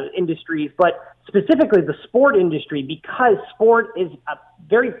 certain industries, but specifically the sport industry, because sport is a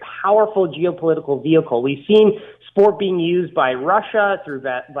very powerful geopolitical vehicle. We've seen sport being used by Russia through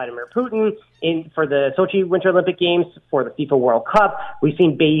Vladimir Putin for the Sochi Winter Olympic Games, for the FIFA World Cup. We've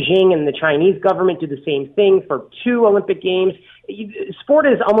seen Beijing and the Chinese government do the same thing for 2 Olympic Games. Sport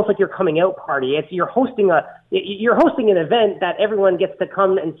is almost like your coming out party. You're hosting an event that everyone gets to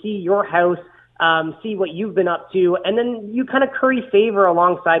come and see your house, see what you've been up to, and then you kind of curry favor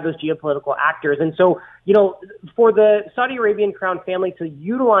alongside those geopolitical actors. And so, for the Saudi Arabian crown family to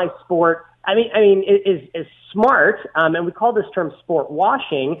utilize sport, is smart, and we call this term sport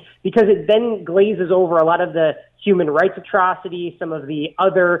washing because it then glazes over a lot of the human rights atrocities, some of the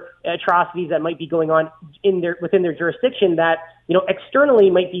other atrocities that might be going on within their jurisdiction that,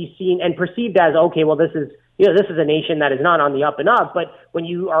 externally might be seen and perceived as, okay, well, this is a nation that is not on the up and up. But when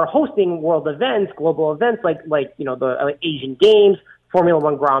you are hosting world events, global events like the Asian Games, Formula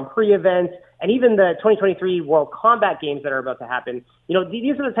One Grand Prix events, and even the 2023 World Combat Games that are about to happen,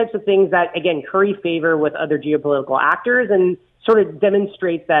 these are the types of things that, again, curry favor with other geopolitical actors and sort of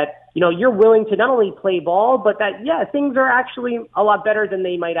demonstrates that, you're willing to not only play ball, but that, things are actually a lot better than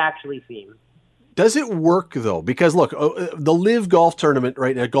they might actually seem. Does it work, though? Because, look, the LIV Golf Tournament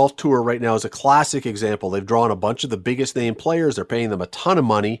right now, Golf Tour right now is a classic example. They've drawn a bunch of the biggest name players. They're paying them a ton of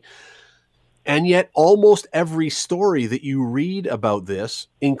money. And yet almost every story that you read about this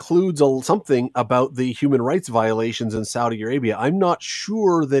includes something about the human rights violations in Saudi Arabia. I'm not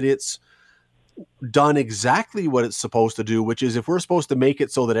sure that it's done exactly what it's supposed to do, which is if we're supposed to make it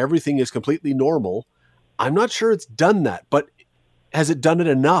so that everything is completely normal, I'm not sure it's done that. But has it done it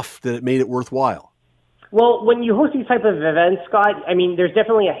enough that it made it worthwhile? Well, when you host these type of events, Scott, there's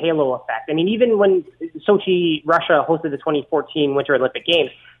definitely a halo effect. Even when Sochi, Russia hosted the 2014 Winter Olympic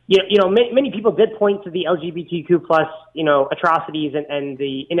Games, many people did point to the LGBTQ plus, atrocities and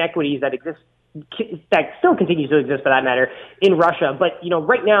the inequities that exist, that still continues to exist for that matter, in Russia. But,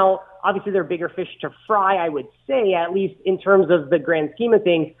 right now, obviously there are bigger fish to fry, I would say, at least in terms of the grand scheme of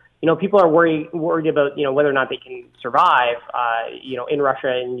things. People are worried about, whether or not they can survive, in Russia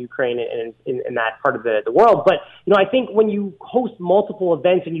and Ukraine and in that part of the world. But, I think when you host multiple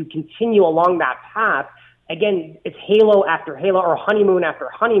events and you continue along that path, again, it's halo after halo or honeymoon after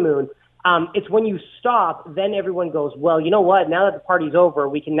honeymoon. It's when you stop, then everyone goes, well, you know what? Now that the party's over,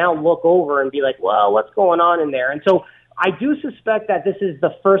 we can now look over and be like, well, what's going on in there? And so I do suspect that this is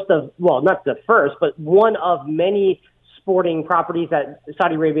the first of, well, not the first, but one of many sporting properties that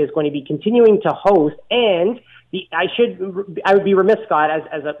Saudi Arabia is going to be continuing to host. And I would be remiss, Scott,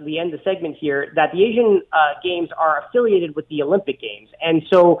 as we end the segment here, that the Asian Games are affiliated with the Olympic Games. And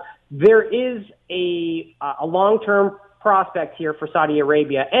so there is a long-term prospect here for Saudi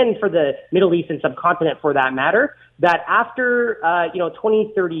Arabia and for the Middle East and subcontinent, for that matter, that after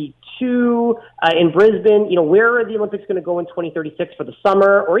 2032 in Brisbane, where are the Olympics going to go in 2036 for the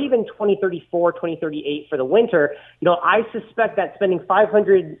summer, or even 2034, 2038 for the winter? I suspect that spending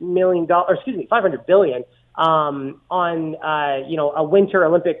 $500 billion on a Winter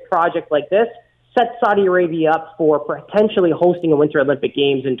Olympic project like this sets Saudi Arabia up for potentially hosting a Winter Olympic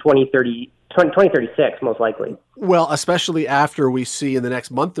Games in 2036, most likely. Well, especially after we see in the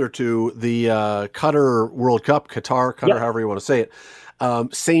next month or two the Qatar World Cup, Qatar, yep, however you want to say it,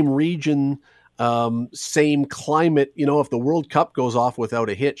 same region, same climate. If the World Cup goes off without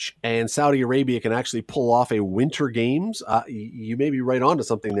a hitch and Saudi Arabia can actually pull off a Winter Games, you may be right onto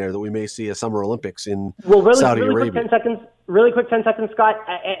something there that we may see a Summer Olympics in Saudi Arabia. Really quick 10 seconds, Scott.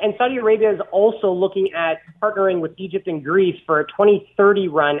 And Saudi Arabia is also looking at partnering with Egypt and Greece for a 2030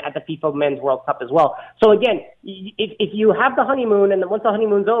 run at the FIFA Men's World Cup as well. So again, if you have the honeymoon, and then once the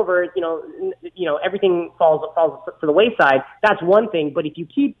honeymoon's over, everything falls to the wayside. That's one thing. But if you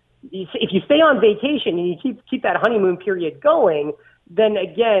stay on vacation and you keep that honeymoon period going, then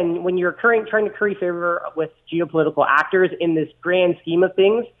again, when you're trying to curry favor with geopolitical actors in this grand scheme of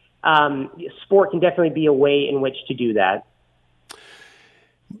things, sport can definitely be a way in which to do that.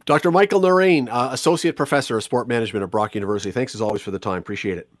 Dr. Michael Narain, Associate Professor of Sport Management at Brock University. Thanks as always for the time.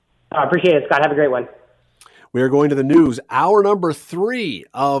 Appreciate it. Appreciate it, Scott. Have a great one. We are going to the news. Hour number 3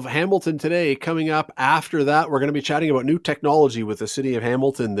 of Hamilton Today coming up. After that, we're going to be chatting about new technology with the city of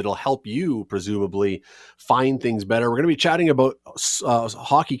Hamilton that'll help you, presumably, find things better. We're going to be chatting about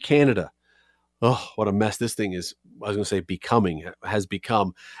Hockey Canada. Oh, what a mess this thing is. I was going to say has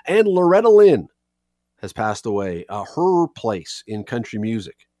become. And Loretta Lynn has passed away. Her place in country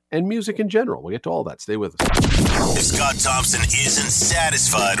music and music in general. We'll get to all that. Stay with us. If Scott Thompson isn't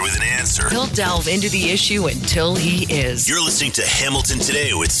satisfied with an answer, He'll delve into the issue until he is. you're listening to Hamilton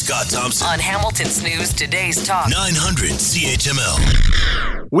Today with Scott Thompson. On Hamilton's News Today's Talk. 900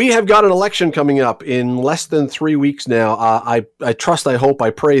 CHML. We have got an election coming up in less than 3 weeks now. I trust, I hope, I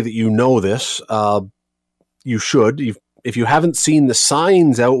pray that you know this. You should. If you haven't seen the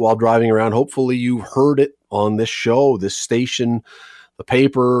signs out while driving around, hopefully you've heard it on this show, this station, the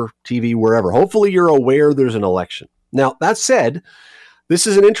paper, TV, wherever. Hopefully you're aware there's an election. Now, that said, this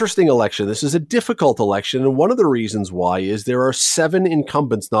is an interesting election. This is a difficult election. And one of the reasons why is there are 7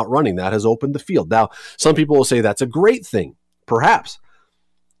 incumbents not running. That has opened the field. Now, some people will say that's a great thing, perhaps.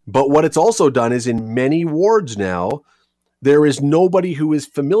 But what it's also done is in many wards now, there is nobody who is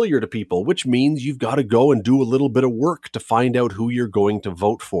familiar to people, which means you've got to go and do a little bit of work to find out who you're going to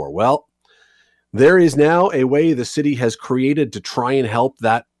vote for. Well, there is now a way the city has created to try and help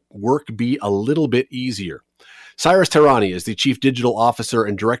that work be a little bit easier. Cyrus Tehrani is the Chief Digital Officer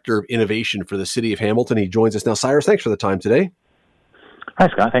and Director of Innovation for the City of Hamilton. He joins us now. Cyrus, thanks for the time today. Hi,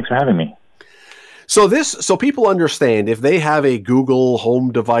 Scott. Thanks for having me. So people understand if they have a Google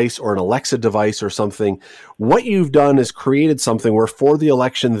Home device or an Alexa device or something, what you've done is created something where for the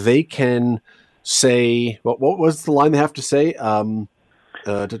election they can say, what was the line they have to say? Ask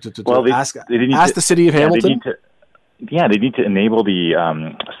the city of Hamilton. They need to enable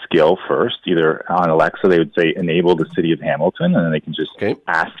the skill first. Either on Alexa, they would say enable the city of Hamilton, and then they can just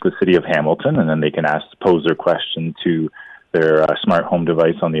ask the city of Hamilton, and then they can pose their question to their smart home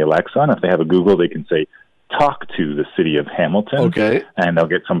device on the Alexa. And if they have a Google, they can say talk to the city of Hamilton, and they'll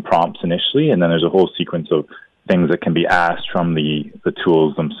get some prompts initially, and then there's a whole sequence of things that can be asked from the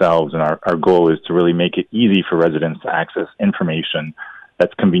tools themselves. And our goal is to really make it easy for residents to access information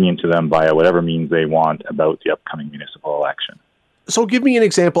that's convenient to them via whatever means they want about the upcoming municipal election. So give me an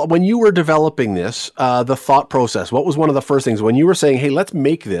example. When you were developing this, the thought process, what was one of the first things when you were saying, hey, let's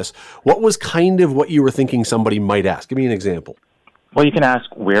make this? What was kind of what you were thinking somebody might ask? Give me an example. Well, you can ask,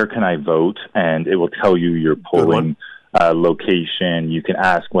 where can I vote? And it will tell you your polling location. You can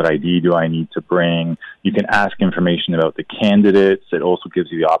ask, what ID do I need to bring? You can ask information about the candidates. It also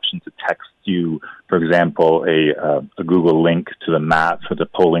gives you the option to text you, for example, a Google link to the map for the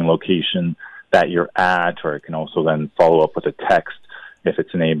polling location that you're at, or it can also then follow up with a text if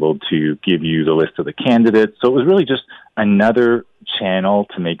it's enabled to give you the list of the candidates. So it was really just another channel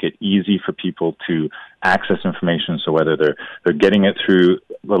to make it easy for people to access information. So whether they're getting it through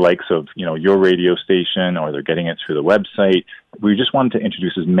the likes of, your radio station, or they're getting it through the website, we just wanted to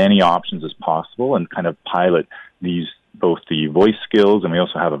introduce as many options as possible and kind of pilot these, both the voice skills, and we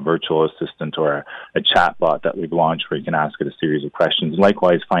also have a virtual assistant or a chat bot that we've launched where you can ask it a series of questions.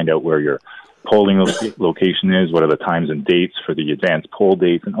 Likewise, find out where your polling location is, what are the times and dates for the advanced poll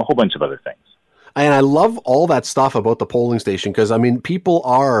dates, and a whole bunch of other things. And I love all that stuff about the polling station because, people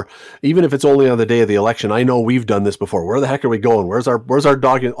are, even if it's only on the day of the election, I know we've done this before. Where the heck are we going? Where's our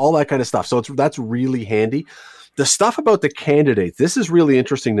dog? All that kind of stuff. So that's really handy. The stuff about the candidates, this is really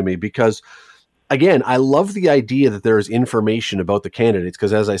interesting to me because, again, I love the idea that there is information about the candidates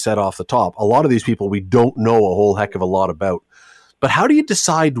because, as I said off the top, a lot of these people we don't know a whole heck of a lot about. But how do you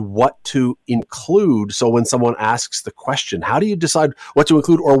decide what to include? So when someone asks the question, how do you decide what to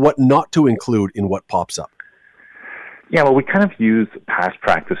include or what not to include in what pops up? Yeah, well, we kind of use past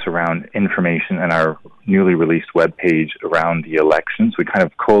practice around information in our newly released webpage around the elections. We kind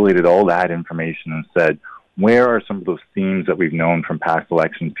of collated all that information and said, where are some of those themes that we've known from past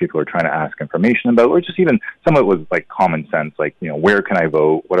elections people are trying to ask information about, or just even some of it was like common sense, like, where can I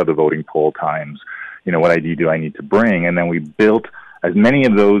vote? What are the voting poll times? What ID do I need to bring? And then we built as many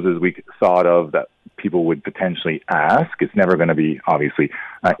of those as we thought of that people would potentially ask. It's never going to be, obviously,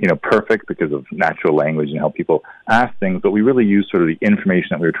 perfect because of natural language and how people ask things, but we really use sort of the information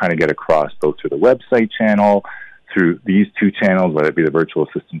that we were trying to get across, both through the website channel, through these 2 channels, whether it be the virtual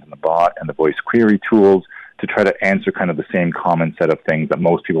assistant and the bot, and the voice query tools, to try to answer kind of the same common set of things that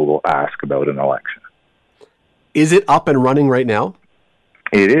most people will ask about an election. Is it up and running right now?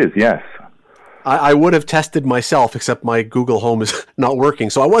 It is, yes. I would have tested myself, except my Google Home is not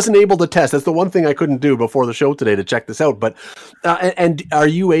working. So I wasn't able to test. That's the one thing I couldn't do before the show today to check this out. But and are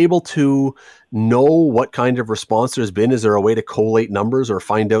you able to know what kind of response there's been? Is there a way to collate numbers or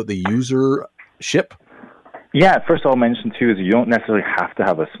find out the usership? Yeah, first I'll mention too is you don't necessarily have to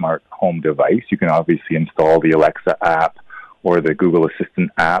have a smart home device. You can obviously install the Alexa app or the Google Assistant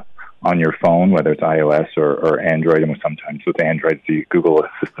app on your phone, whether it's iOS or Android. And sometimes with Android, the Google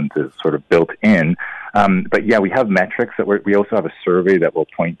Assistant is sort of built in. But yeah, we have metrics that we also have a survey that will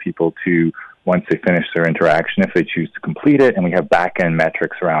point people to once they finish their interaction if they choose to complete it. And we have back-end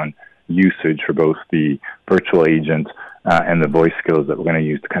metrics around usage for both the virtual agent and the voice skills that we're going to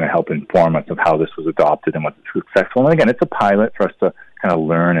use to kind of help inform us of how this was adopted and what's successful. And again, it's a pilot for us to kind of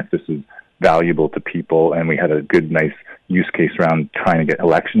learn if this is valuable to people. And we had a good, nice use case around trying to get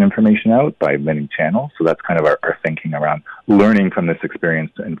election information out by many channels. So that's kind of our thinking around learning from this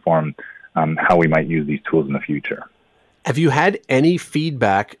experience to inform how we might use these tools in the future. Have you had any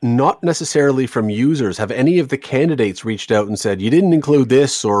feedback, not necessarily from users? Have any of the candidates reached out and said, you didn't include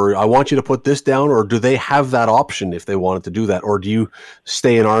this, or I want you to put this down, or do they have that option if they wanted to do that? Or do you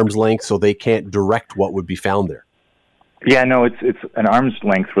stay an arm's length so they can't direct what would be found there? Yeah, no, it's an arm's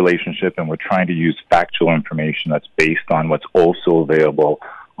length relationship, and we're trying to use factual information that's based on what's also available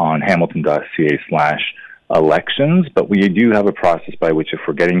on hamilton.ca/elections. But we do have a process by which if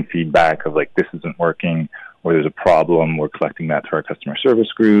we're getting feedback of like, this isn't working, or there's a problem, we're collecting that to our customer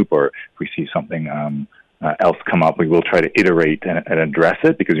service group, or if we see something else come up, we will try to iterate and address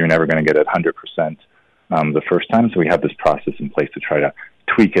it, because you're never going to get it 100% the first time. So we have this process in place to try to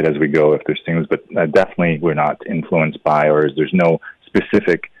tweak it as we go if there's things, but definitely we're not influenced by, or there's no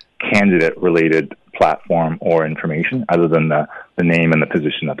specific candidate-related platform or information other than the name and the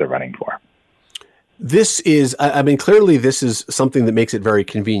position that they're running for. This is, I mean, clearly this is something that makes it very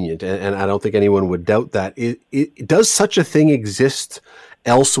convenient, and I don't think anyone would doubt that. Does such a thing exist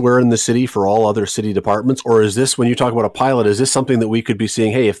elsewhere in the city for all other city departments? Or is this, when you talk about a pilot, is this something that we could be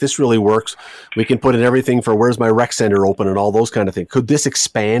seeing, hey, if this really works, we can put in everything for where's my rec center open and all those kind of things? Could this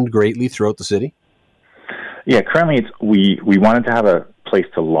expand greatly throughout the city? Yeah, currently we wanted to have a place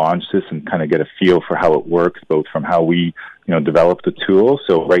to launch this and kind of get a feel for how it works, both from how we develop the tool.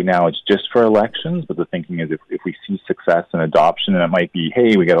 So right now it's just for elections, but the thinking is if we see success and adoption, and it might be,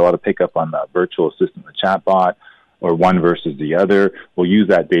 hey, we got a lot of pickup on the virtual assistant, the chatbot, or one versus the other, we'll use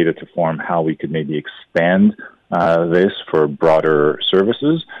that data to form how we could maybe expand this for broader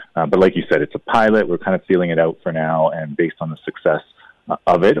services. But like you said, it's a pilot. We're kind of feeling it out for now, and based on the success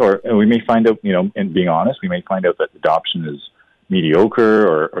of it, or we may find out, and being honest, we may find out that adoption is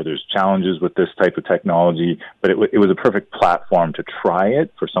mediocre, or there's challenges with this type of technology, but it was a perfect platform to try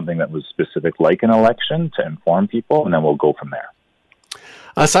it for something that was specific, like an election, to inform people, and then we'll go from there.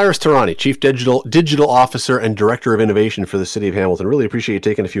 Cyrus Tehrani, Chief Digital Officer and Director of Innovation for the City of Hamilton. Really appreciate you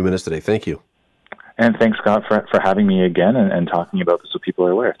taking a few minutes today. Thank you. And thanks, Scott, for having me again and talking about this so people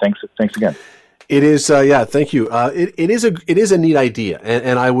are aware. Thanks again. It is, thank you. It is a neat idea,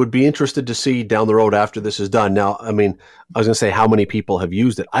 and I would be interested to see down the road after this is done. Now, I mean, I was going to say how many people have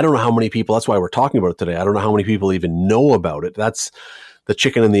used it. I don't know how many people. That's why we're talking about it today. I don't know how many people even know about it. That's the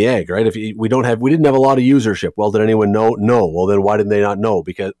chicken and the egg, right? If we didn't have a lot of usership. Well, did anyone know? No. Well, then why didn't they not know?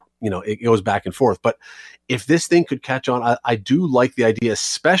 Because it goes back and forth. But if this thing could catch on, I do like the idea,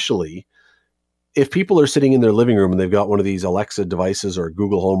 especially if people are sitting in their living room and they've got one of these Alexa devices or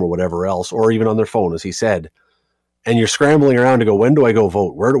Google Home or whatever else, or even on their phone, as he said, and you're scrambling around to go, when do I go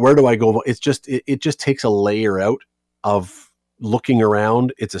vote? Where do I go vote? It's just, it just takes a layer out of looking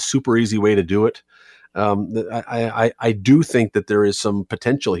around. It's a super easy way to do it. I do think that there is some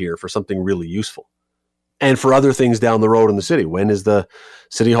potential here for something really useful, and for other things down the road in the city. When is the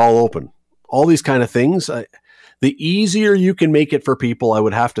city hall open? All these kind of things. The easier you can make it for people, I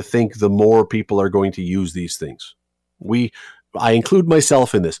would have to think the more people are going to use these things. I include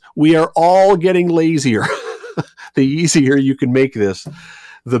myself in this. We are all getting lazier. The easier you can make this,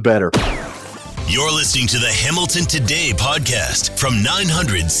 the better. You're listening to the Hamilton Today podcast from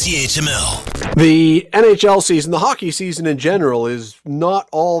 900 CHML. The NHL season, the hockey season in general, is not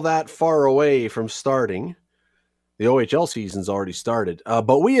all that far away from starting. The OHL season's already started,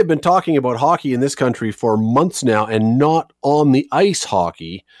 but we have been talking about hockey in this country for months now, and not on the ice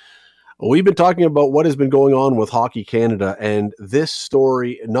hockey. We've been talking about what has been going on with Hockey Canada, and this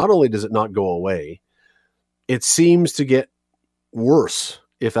story, not only does it not go away, it seems to get worse,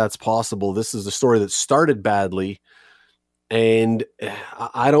 if that's possible. This is a story that started badly, and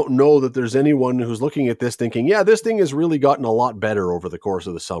I don't know that there's anyone who's looking at this thinking, yeah, this thing has really gotten a lot better over the course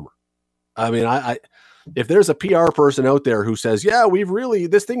of the summer. I mean, if there's a PR person out there who says, yeah,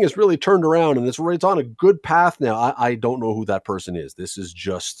 this thing has really turned around and it's on a good path now, I don't know who that person is. This is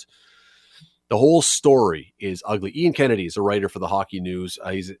just, the whole story is ugly. Ian Kennedy is a writer for the Hockey News.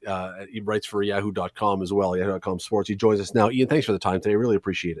 He writes for yahoo.com as well, yahoo.com sports. He joins us now. Ian, thanks for the time today. Really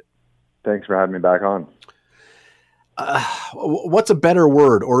appreciate it. Thanks for having me back on. What's a better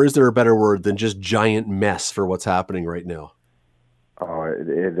word, or is there a better word than just giant mess for what's happening right now? Oh,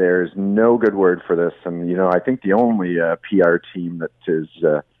 there's no good word for this. And, I think the only PR team that is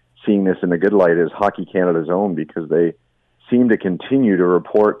seeing this in a good light is Hockey Canada's own, because they seem to continue to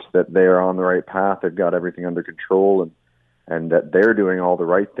report that they are on the right path. They've got everything under control and that they're doing all the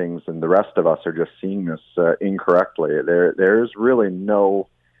right things. And the rest of us are just seeing this incorrectly. There's really no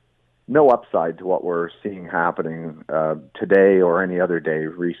upside to what we're seeing happening today or any other day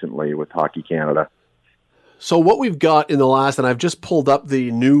recently with Hockey Canada. So what we've got in the last, and I've just pulled up the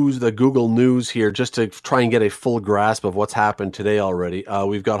news, the Google News here, just to try and get a full grasp of what's happened today already.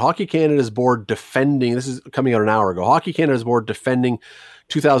 We've got Hockey Canada's board defending, this is coming out an hour ago, Hockey Canada's board defending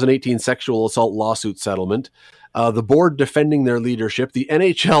 2018 sexual assault lawsuit settlement. The board defending their leadership, the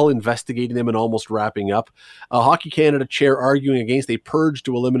NHL investigating them and almost wrapping up, Hockey Canada chair arguing against a purge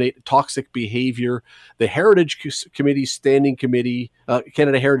to eliminate toxic behavior, the Heritage Committee Standing Committee,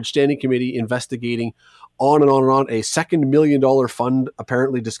 Canada Heritage Standing Committee investigating, on and on and on, a $2 million fund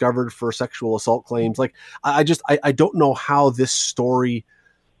apparently discovered for sexual assault claims. Like, I don't know how this story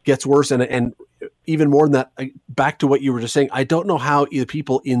gets worse. And even more than that, back to what you were just saying, I don't know how the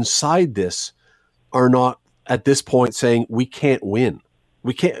people inside this are not at this point saying we can't win.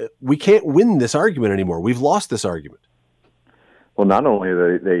 We can't win this argument anymore. We've lost this argument. Well, not only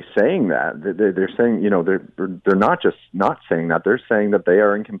are they saying that, they're saying, they're not just not saying that, they're saying that they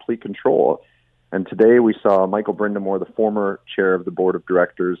are in complete control. And today we saw Michael Brindamore, the former chair of the board of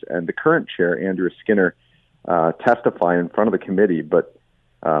directors, and the current chair, Andrea Skinner, testify in front of the committee. But,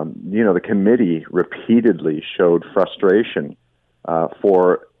 the committee repeatedly showed frustration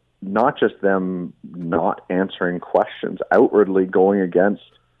for not just them not answering questions, outwardly going against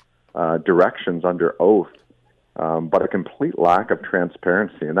directions under oath, but a complete lack of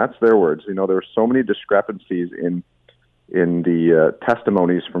transparency. And that's their words. There were so many discrepancies in the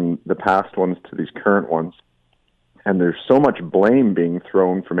testimonies from the past ones to these current ones. And there's so much blame being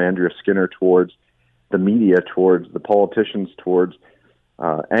thrown from Andrea Skinner towards the media, towards the politicians, towards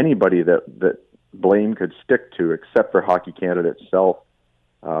anybody that blame could stick to, except for Hockey Canada itself.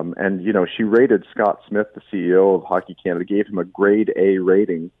 And she rated Scott Smith, the CEO of Hockey Canada, gave him a grade A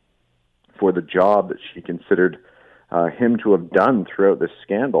rating for the job that she considered him to have done throughout this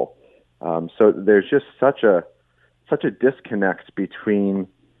scandal. So there's just such a disconnect between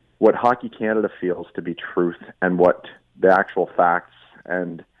what Hockey Canada feels to be truth and what the actual facts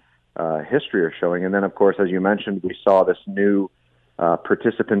and history are showing. And then, of course, as you mentioned, we saw this new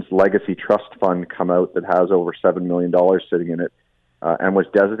Participants Legacy Trust Fund come out that has over $7 million sitting in it and was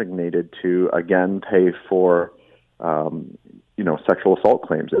designated to, again, pay for sexual assault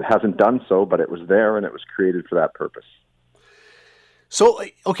claims. It hasn't done so, but it was there and it was created for that purpose. So,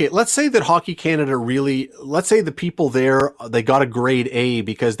 okay, let's say that Hockey Canada let's say the people there, they got a grade A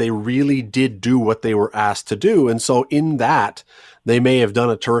because they really did do what they were asked to do. And so in that, they may have done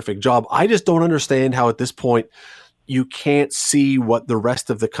a terrific job. I just don't understand how at this point you can't see what the rest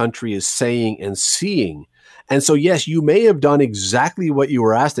of the country is saying and seeing. And so, yes, you may have done exactly what you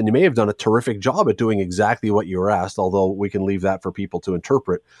were asked, and you may have done a terrific job at doing exactly what you were asked, although we can leave that for people to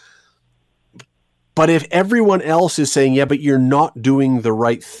interpret. But if everyone else is saying, yeah, but you're not doing the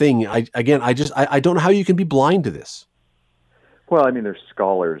right thing, I don't know how you can be blind to this. Well, I mean, there's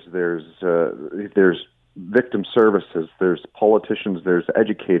scholars, there's victim services, there's politicians, there's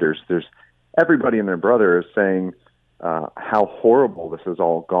educators, there's everybody and their brother is saying how horrible this has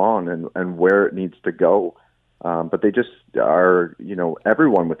all gone and where it needs to go. But they just are,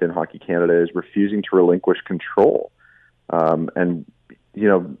 everyone within Hockey Canada is refusing to relinquish control. And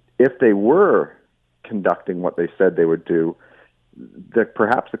if they were conducting what they said they would do, that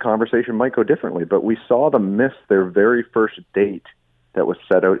perhaps the conversation might go differently. But we saw them miss their very first date that was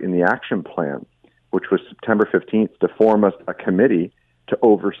set out in the action plan, which was September 15th, to form a committee to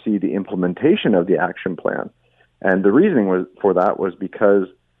oversee the implementation of the action plan. And the reasoning for that was because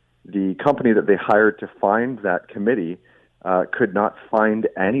the company that they hired to find that committee could not find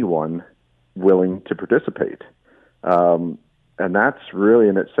anyone willing to participate. And that's really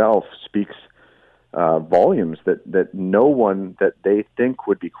in itself speaks volumes that no one that they think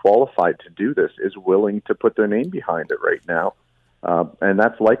would be qualified to do this is willing to put their name behind it right now. And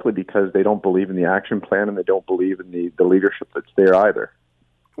that's likely because they don't believe in the action plan and they don't believe in the leadership that's there either.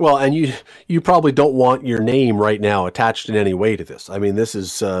 Well, and you probably don't want your name right now attached in any way to this. I mean, this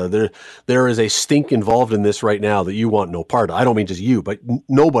is there is a stink involved in this right now that you want no part of. I don't mean just you, but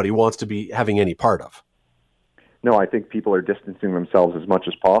nobody wants to be having any part of. No, I think people are distancing themselves as much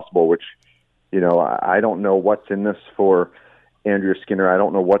as possible, which, I don't know what's in this for Andrea Skinner. I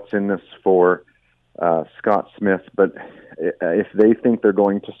don't know what's in this for Scott Smith, but if they think they're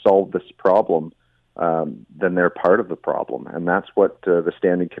going to solve this problem, then they're part of the problem. And that's what the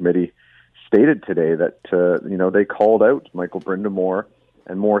Standing Committee stated today, that, they called out Michael Brindamore,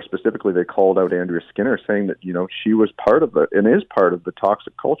 and more specifically, they called out Andrea Skinner, saying that, she was part of and is part of the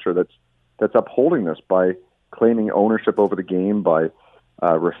toxic culture that's upholding this by claiming ownership over the game, by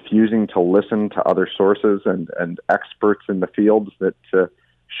refusing to listen to other sources and experts in the fields that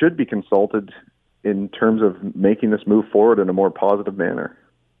should be consulted in terms of making this move forward in a more positive manner.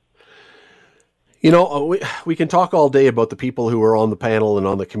 We can talk all day about the people who are on the panel and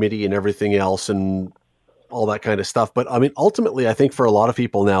on the committee and everything else and all that kind of stuff. But I mean, ultimately, I think for a lot of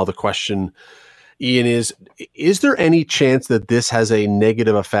people now, the question, Ian, is there any chance that this has a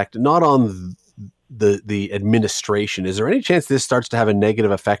negative effect, not on the administration? Is there any chance this starts to have a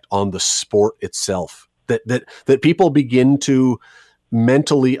negative effect on the sport itself? That people begin to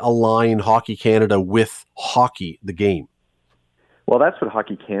mentally align Hockey Canada with hockey, the game? Well, that's what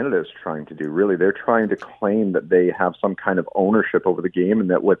Hockey Canada is trying to do, really. They're trying to claim that they have some kind of ownership over the game and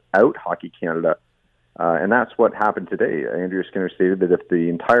that without Hockey Canada, and that's what happened today. Andrea Skinner stated that if the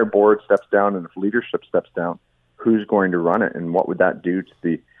entire board steps down and if leadership steps down, who's going to run it and what would that do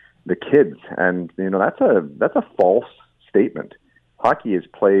to the kids? And, that's a false statement. Hockey is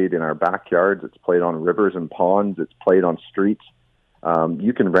played in our backyards. It's played on rivers and ponds. It's played on streets.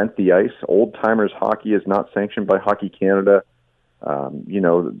 You can rent the ice. Old-timers hockey is not sanctioned by Hockey Canada.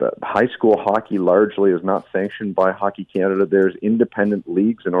 The high school hockey largely is not sanctioned by Hockey Canada. There's independent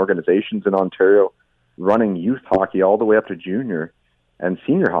leagues and organizations in Ontario running youth hockey all the way up to junior and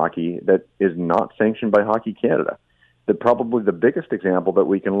senior hockey that is not sanctioned by Hockey Canada. Probably the biggest example that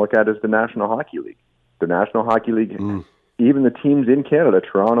we can look at is the National Hockey League. The National Hockey League, even the teams in Canada,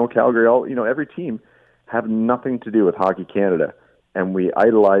 Toronto, Calgary, every team have nothing to do with Hockey Canada. And we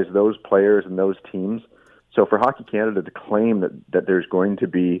idolize those players and those teams. So for Hockey Canada to claim that there's going to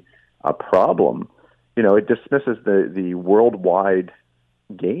be a problem, it dismisses the worldwide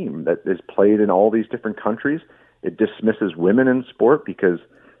game that is played in all these different countries. It dismisses women in sport because,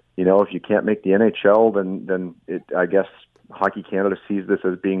 if you can't make the NHL, then I guess Hockey Canada sees this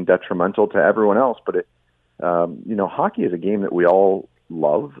as being detrimental to everyone else. But hockey is a game that we all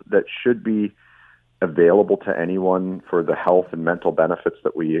love, that should be available to anyone for the health and mental benefits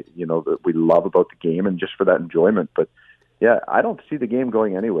that we love about the game and just for that enjoyment. But yeah, I don't see the game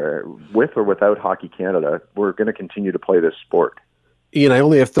going anywhere with or without Hockey Canada. We're going to continue to play this sport. Ian, I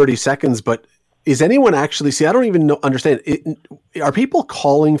only have 30 seconds, but is anyone actually, I don't even understand. Are people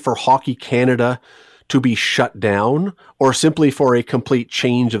calling for Hockey Canada to be shut down or simply for a complete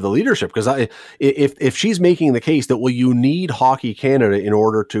change of the leadership? Because if she's making the case that, well, you need Hockey Canada in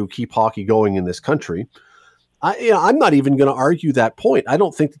order to keep hockey going in this country, I'm not even going to argue that point. I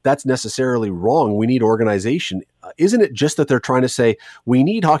don't think that's necessarily wrong. We need organization. Isn't it just that they're trying to say, we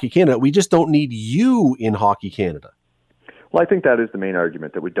need Hockey Canada, we just don't need you in Hockey Canada? Well, I think that is the main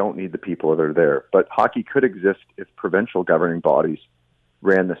argument, that we don't need the people that are there. But hockey could exist if provincial governing bodies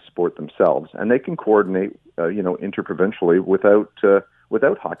ran the sport themselves, and they can coordinate, interprovincially without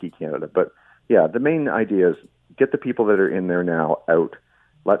Hockey Canada. But yeah, the main idea is get the people that are in there now out.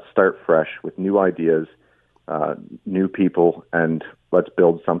 Let's start fresh with new ideas, new people, and let's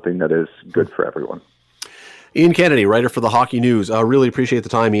build something that is good for everyone. Ian Kennedy, writer for the Hockey News. I really appreciate the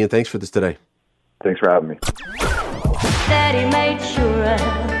time, Ian. Thanks for this today. Thanks for having me. Daddy made sure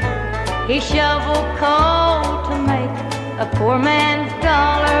he shoveled coal to make a poor man's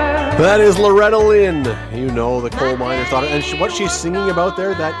dollar. That is Loretta Lynn, the coal miner's daughter. And what she's singing about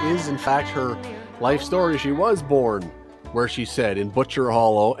there, that is, in fact, her life story. She was born, where she said, in Butcher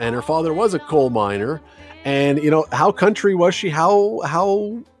Hollow, and her father was a coal miner. And, how country was she?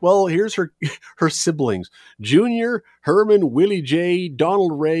 Well, here's her siblings. Junior, Herman, Willie J.,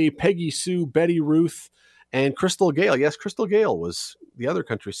 Donald Ray, Peggy Sue, Betty Ruth, and Crystal Gale. Yes, Crystal Gale was the other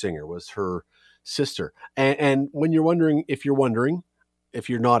country singer, was her sister. And when you're wondering, if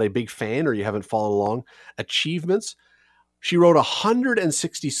you're not a big fan or you haven't followed along, achievements, she wrote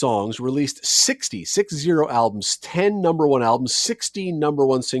 160 songs, released 60 albums, 10 number one albums, 16 number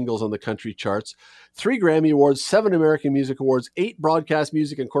one singles on the country charts, 3 Grammy Awards, 7 American Music Awards, 8 Broadcast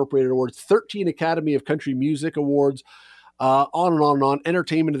Music Incorporated Awards, 13 Academy of Country Music Awards, on and on and on.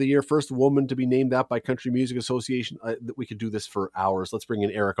 Entertainment of the Year, first woman to be named that by Country Music Association. We could do this for hours. Let's bring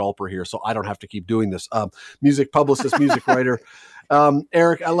in Eric Alper here so I don't have to keep doing this. Music publicist, music writer.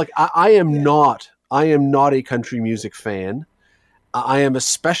 Eric, I am not a country music fan. I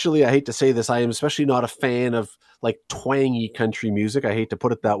hate to say this, I am especially not a fan of twangy country music. I hate to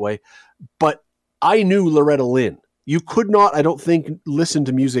put it that way, but I knew Loretta Lynn. You could not, I don't think, listen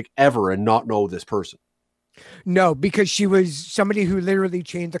to music ever and not know this person. No, because she was somebody who literally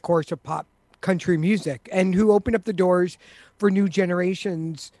changed the course of pop country music and who opened up the doors for new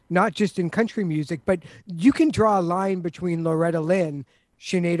generations, not just in country music, but you can draw a line between Loretta Lynn,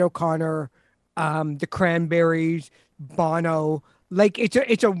 Sinead O'Connor, the Cranberries, Bono. Like it's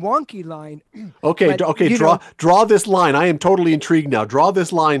a wonky line. Okay, but, draw this line. I am totally intrigued now. Draw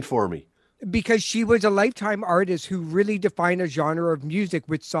this line for me. Because she was a lifetime artist who really defined a genre of music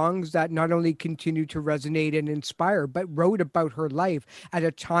with songs that not only continue to resonate and inspire, but wrote about her life at a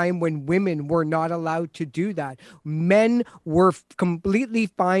time when women were not allowed to do that. Men were completely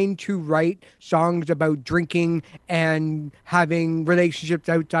fine to write songs about drinking and having relationships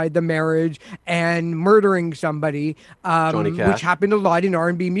outside the marriage and murdering somebody, which happened a lot in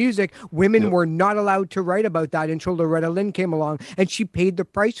R&B music. Women were not allowed to write about that until Loretta Lynn came along, and she paid the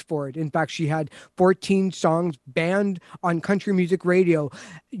price for it. In fact, she had 14 songs banned on country music radio.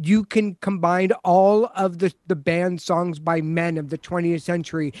 You can combine all of the banned songs by men of the 20th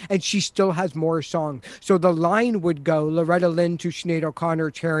century, and she still has more songs. So the line would go Loretta Lynn to Sinead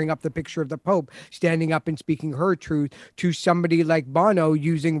O'Connor tearing up the picture of the Pope, standing up and speaking her truth, to somebody like Bono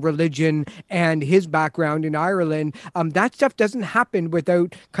using religion and his background in Ireland. That stuff doesn't happen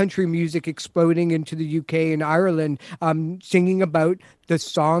without country music exploding into the UK and Ireland, singing about the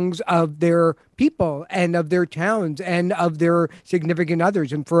songs of their people and of their towns and of their significant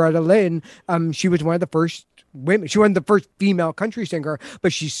others. And for Loretta Lynn, she was one of the first women. She wasn't the first female country singer,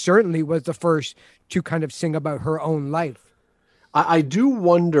 but she certainly was the first to kind of sing about her own life. I do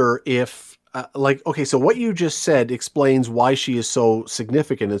wonder if, so what you just said explains why she is so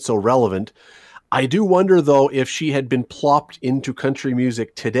significant and so relevant. I do wonder, though, if she had been plopped into country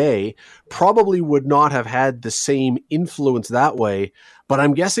music today, probably would not have had the same influence that way, but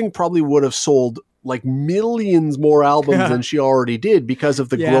I'm guessing probably would have sold like millions more albums than she already did because of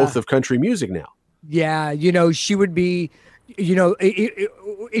the growth of country music now. Yeah, she would be,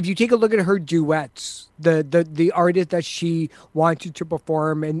 if you take a look at her duets, the artist that she wanted to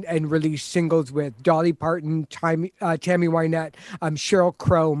perform and release singles with, Dolly Parton, Tammy Wynette, Sheryl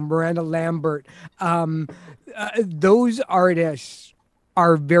Crow, Miranda Lambert, those artists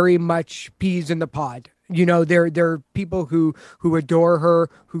are very much peas in the pod. They're people who adore her,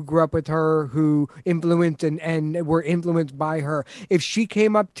 who grew up with her, who influenced and were influenced by her. If she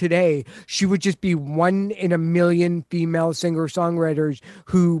came up today, she would just be one in a million female singer-songwriters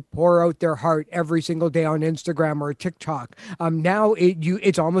who pour out their heart every single day on Instagram or TikTok. Now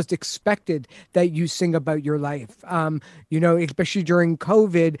it's almost expected that you sing about your life. Especially during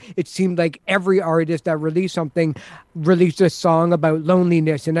COVID, it seemed like every artist that released something released a song about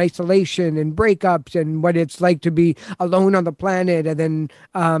loneliness and isolation and breakups and what it's like to be alone on the planet. And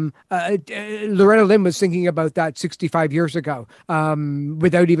then Loretta Lynn was thinking about that 65 years ago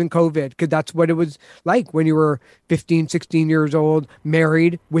without even COVID, because that's what it was like when you were 15, 16 years old,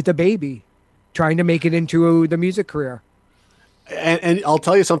 married with a baby, trying to make it into the music career. And I'll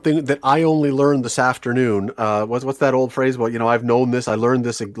tell you something that I only learned this afternoon. What's that old phrase? Well, I've known this. I learned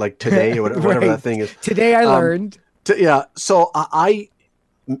this like today or whatever, whatever that thing is. Today I learned. So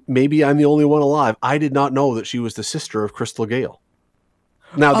maybe I'm the only one alive. I did not know that she was the sister of Crystal Gayle.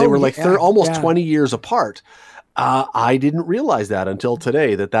 Now, they were almost 20 years apart. I didn't realize that until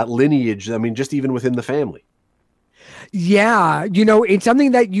today, that lineage, just even within the family. Yeah. It's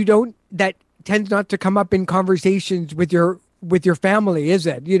something that tends not to come up in conversations with your family, is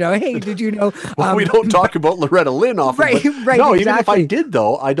it? Hey, did you know? Well, we don't talk about Loretta Lynn often. Right. No, exactly. Even if I did,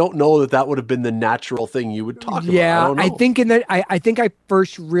 though, I don't know that would have been the natural thing you would talk about. Yeah, I think I think I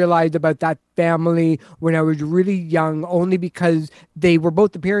first realized about that family when I was really young, only because they were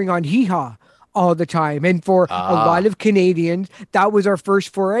both appearing on Hee Haw all the time. And for a lot of Canadians, that was our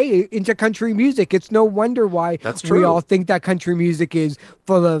first foray into country music. It's no wonder why we all think that country music is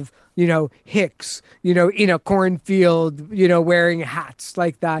full of hicks, in a cornfield, wearing hats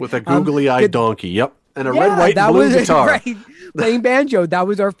like that. With a googly-eyed donkey, yep. And a red, white, and blue guitar. Right, playing banjo. That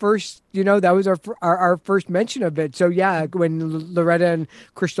was our first, that was our first mention of it. So, yeah, when Loretta and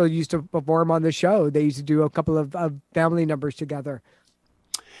Crystal used to perform on the show, they used to do a couple of family numbers together.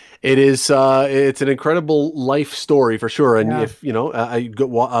 It is, it's an incredible life story for sure. And if,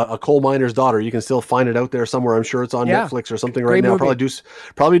 a coal miner's daughter, you can still find it out there somewhere. I'm sure it's on Netflix or something right now.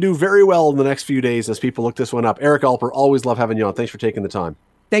 Probably do very well in the next few days as people look this one up. Eric Alper, always love having you on. Thanks for taking the time.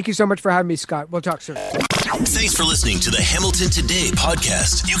 Thank you so much for having me, Scott. We'll talk soon. Thanks for listening to the Hamilton Today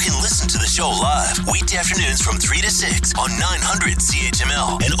podcast. You can listen to the show live weekday afternoons from 3 to 6 on 900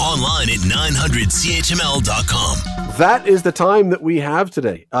 CHML and online at 900CHML.com. That is the time that we have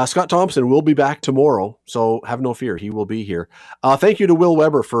today. Scott Thompson will be back tomorrow, so have no fear. He will be here. Thank you to Will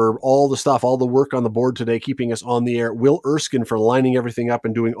Weber for all the stuff, all the work on the board today, keeping us on the air. Will Erskine for lining everything up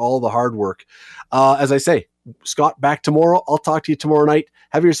and doing all the hard work. As I say, Scott back tomorrow. I'll talk to you tomorrow night.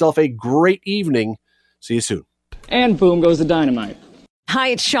 Have yourself a great evening. See you soon. And boom goes the dynamite. Hi,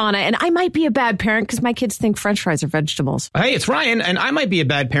 it's Shauna, and I might be a bad parent because my kids think French fries are vegetables. Hey, it's Ryan, and I might be a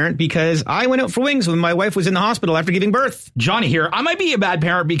bad parent because I went out for wings when my wife was in the hospital after giving birth. Johnny here. I might be a bad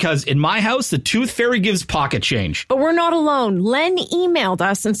parent because in my house, the tooth fairy gives pocket change. But we're not alone. Len emailed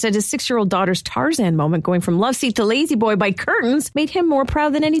us and said his 6-year-old daughter's Tarzan moment going from love seat to lazy boy by curtains made him more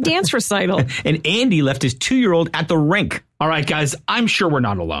proud than any dance recital. And Andy left his 2-year-old at the rink. All right, guys, I'm sure we're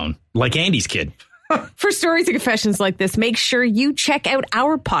not alone. Like Andy's kid. For stories and confessions like this, make sure you check out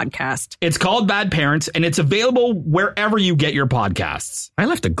our podcast. It's called Bad Parents, and it's available wherever you get your podcasts. I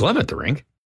left a glove at the rink.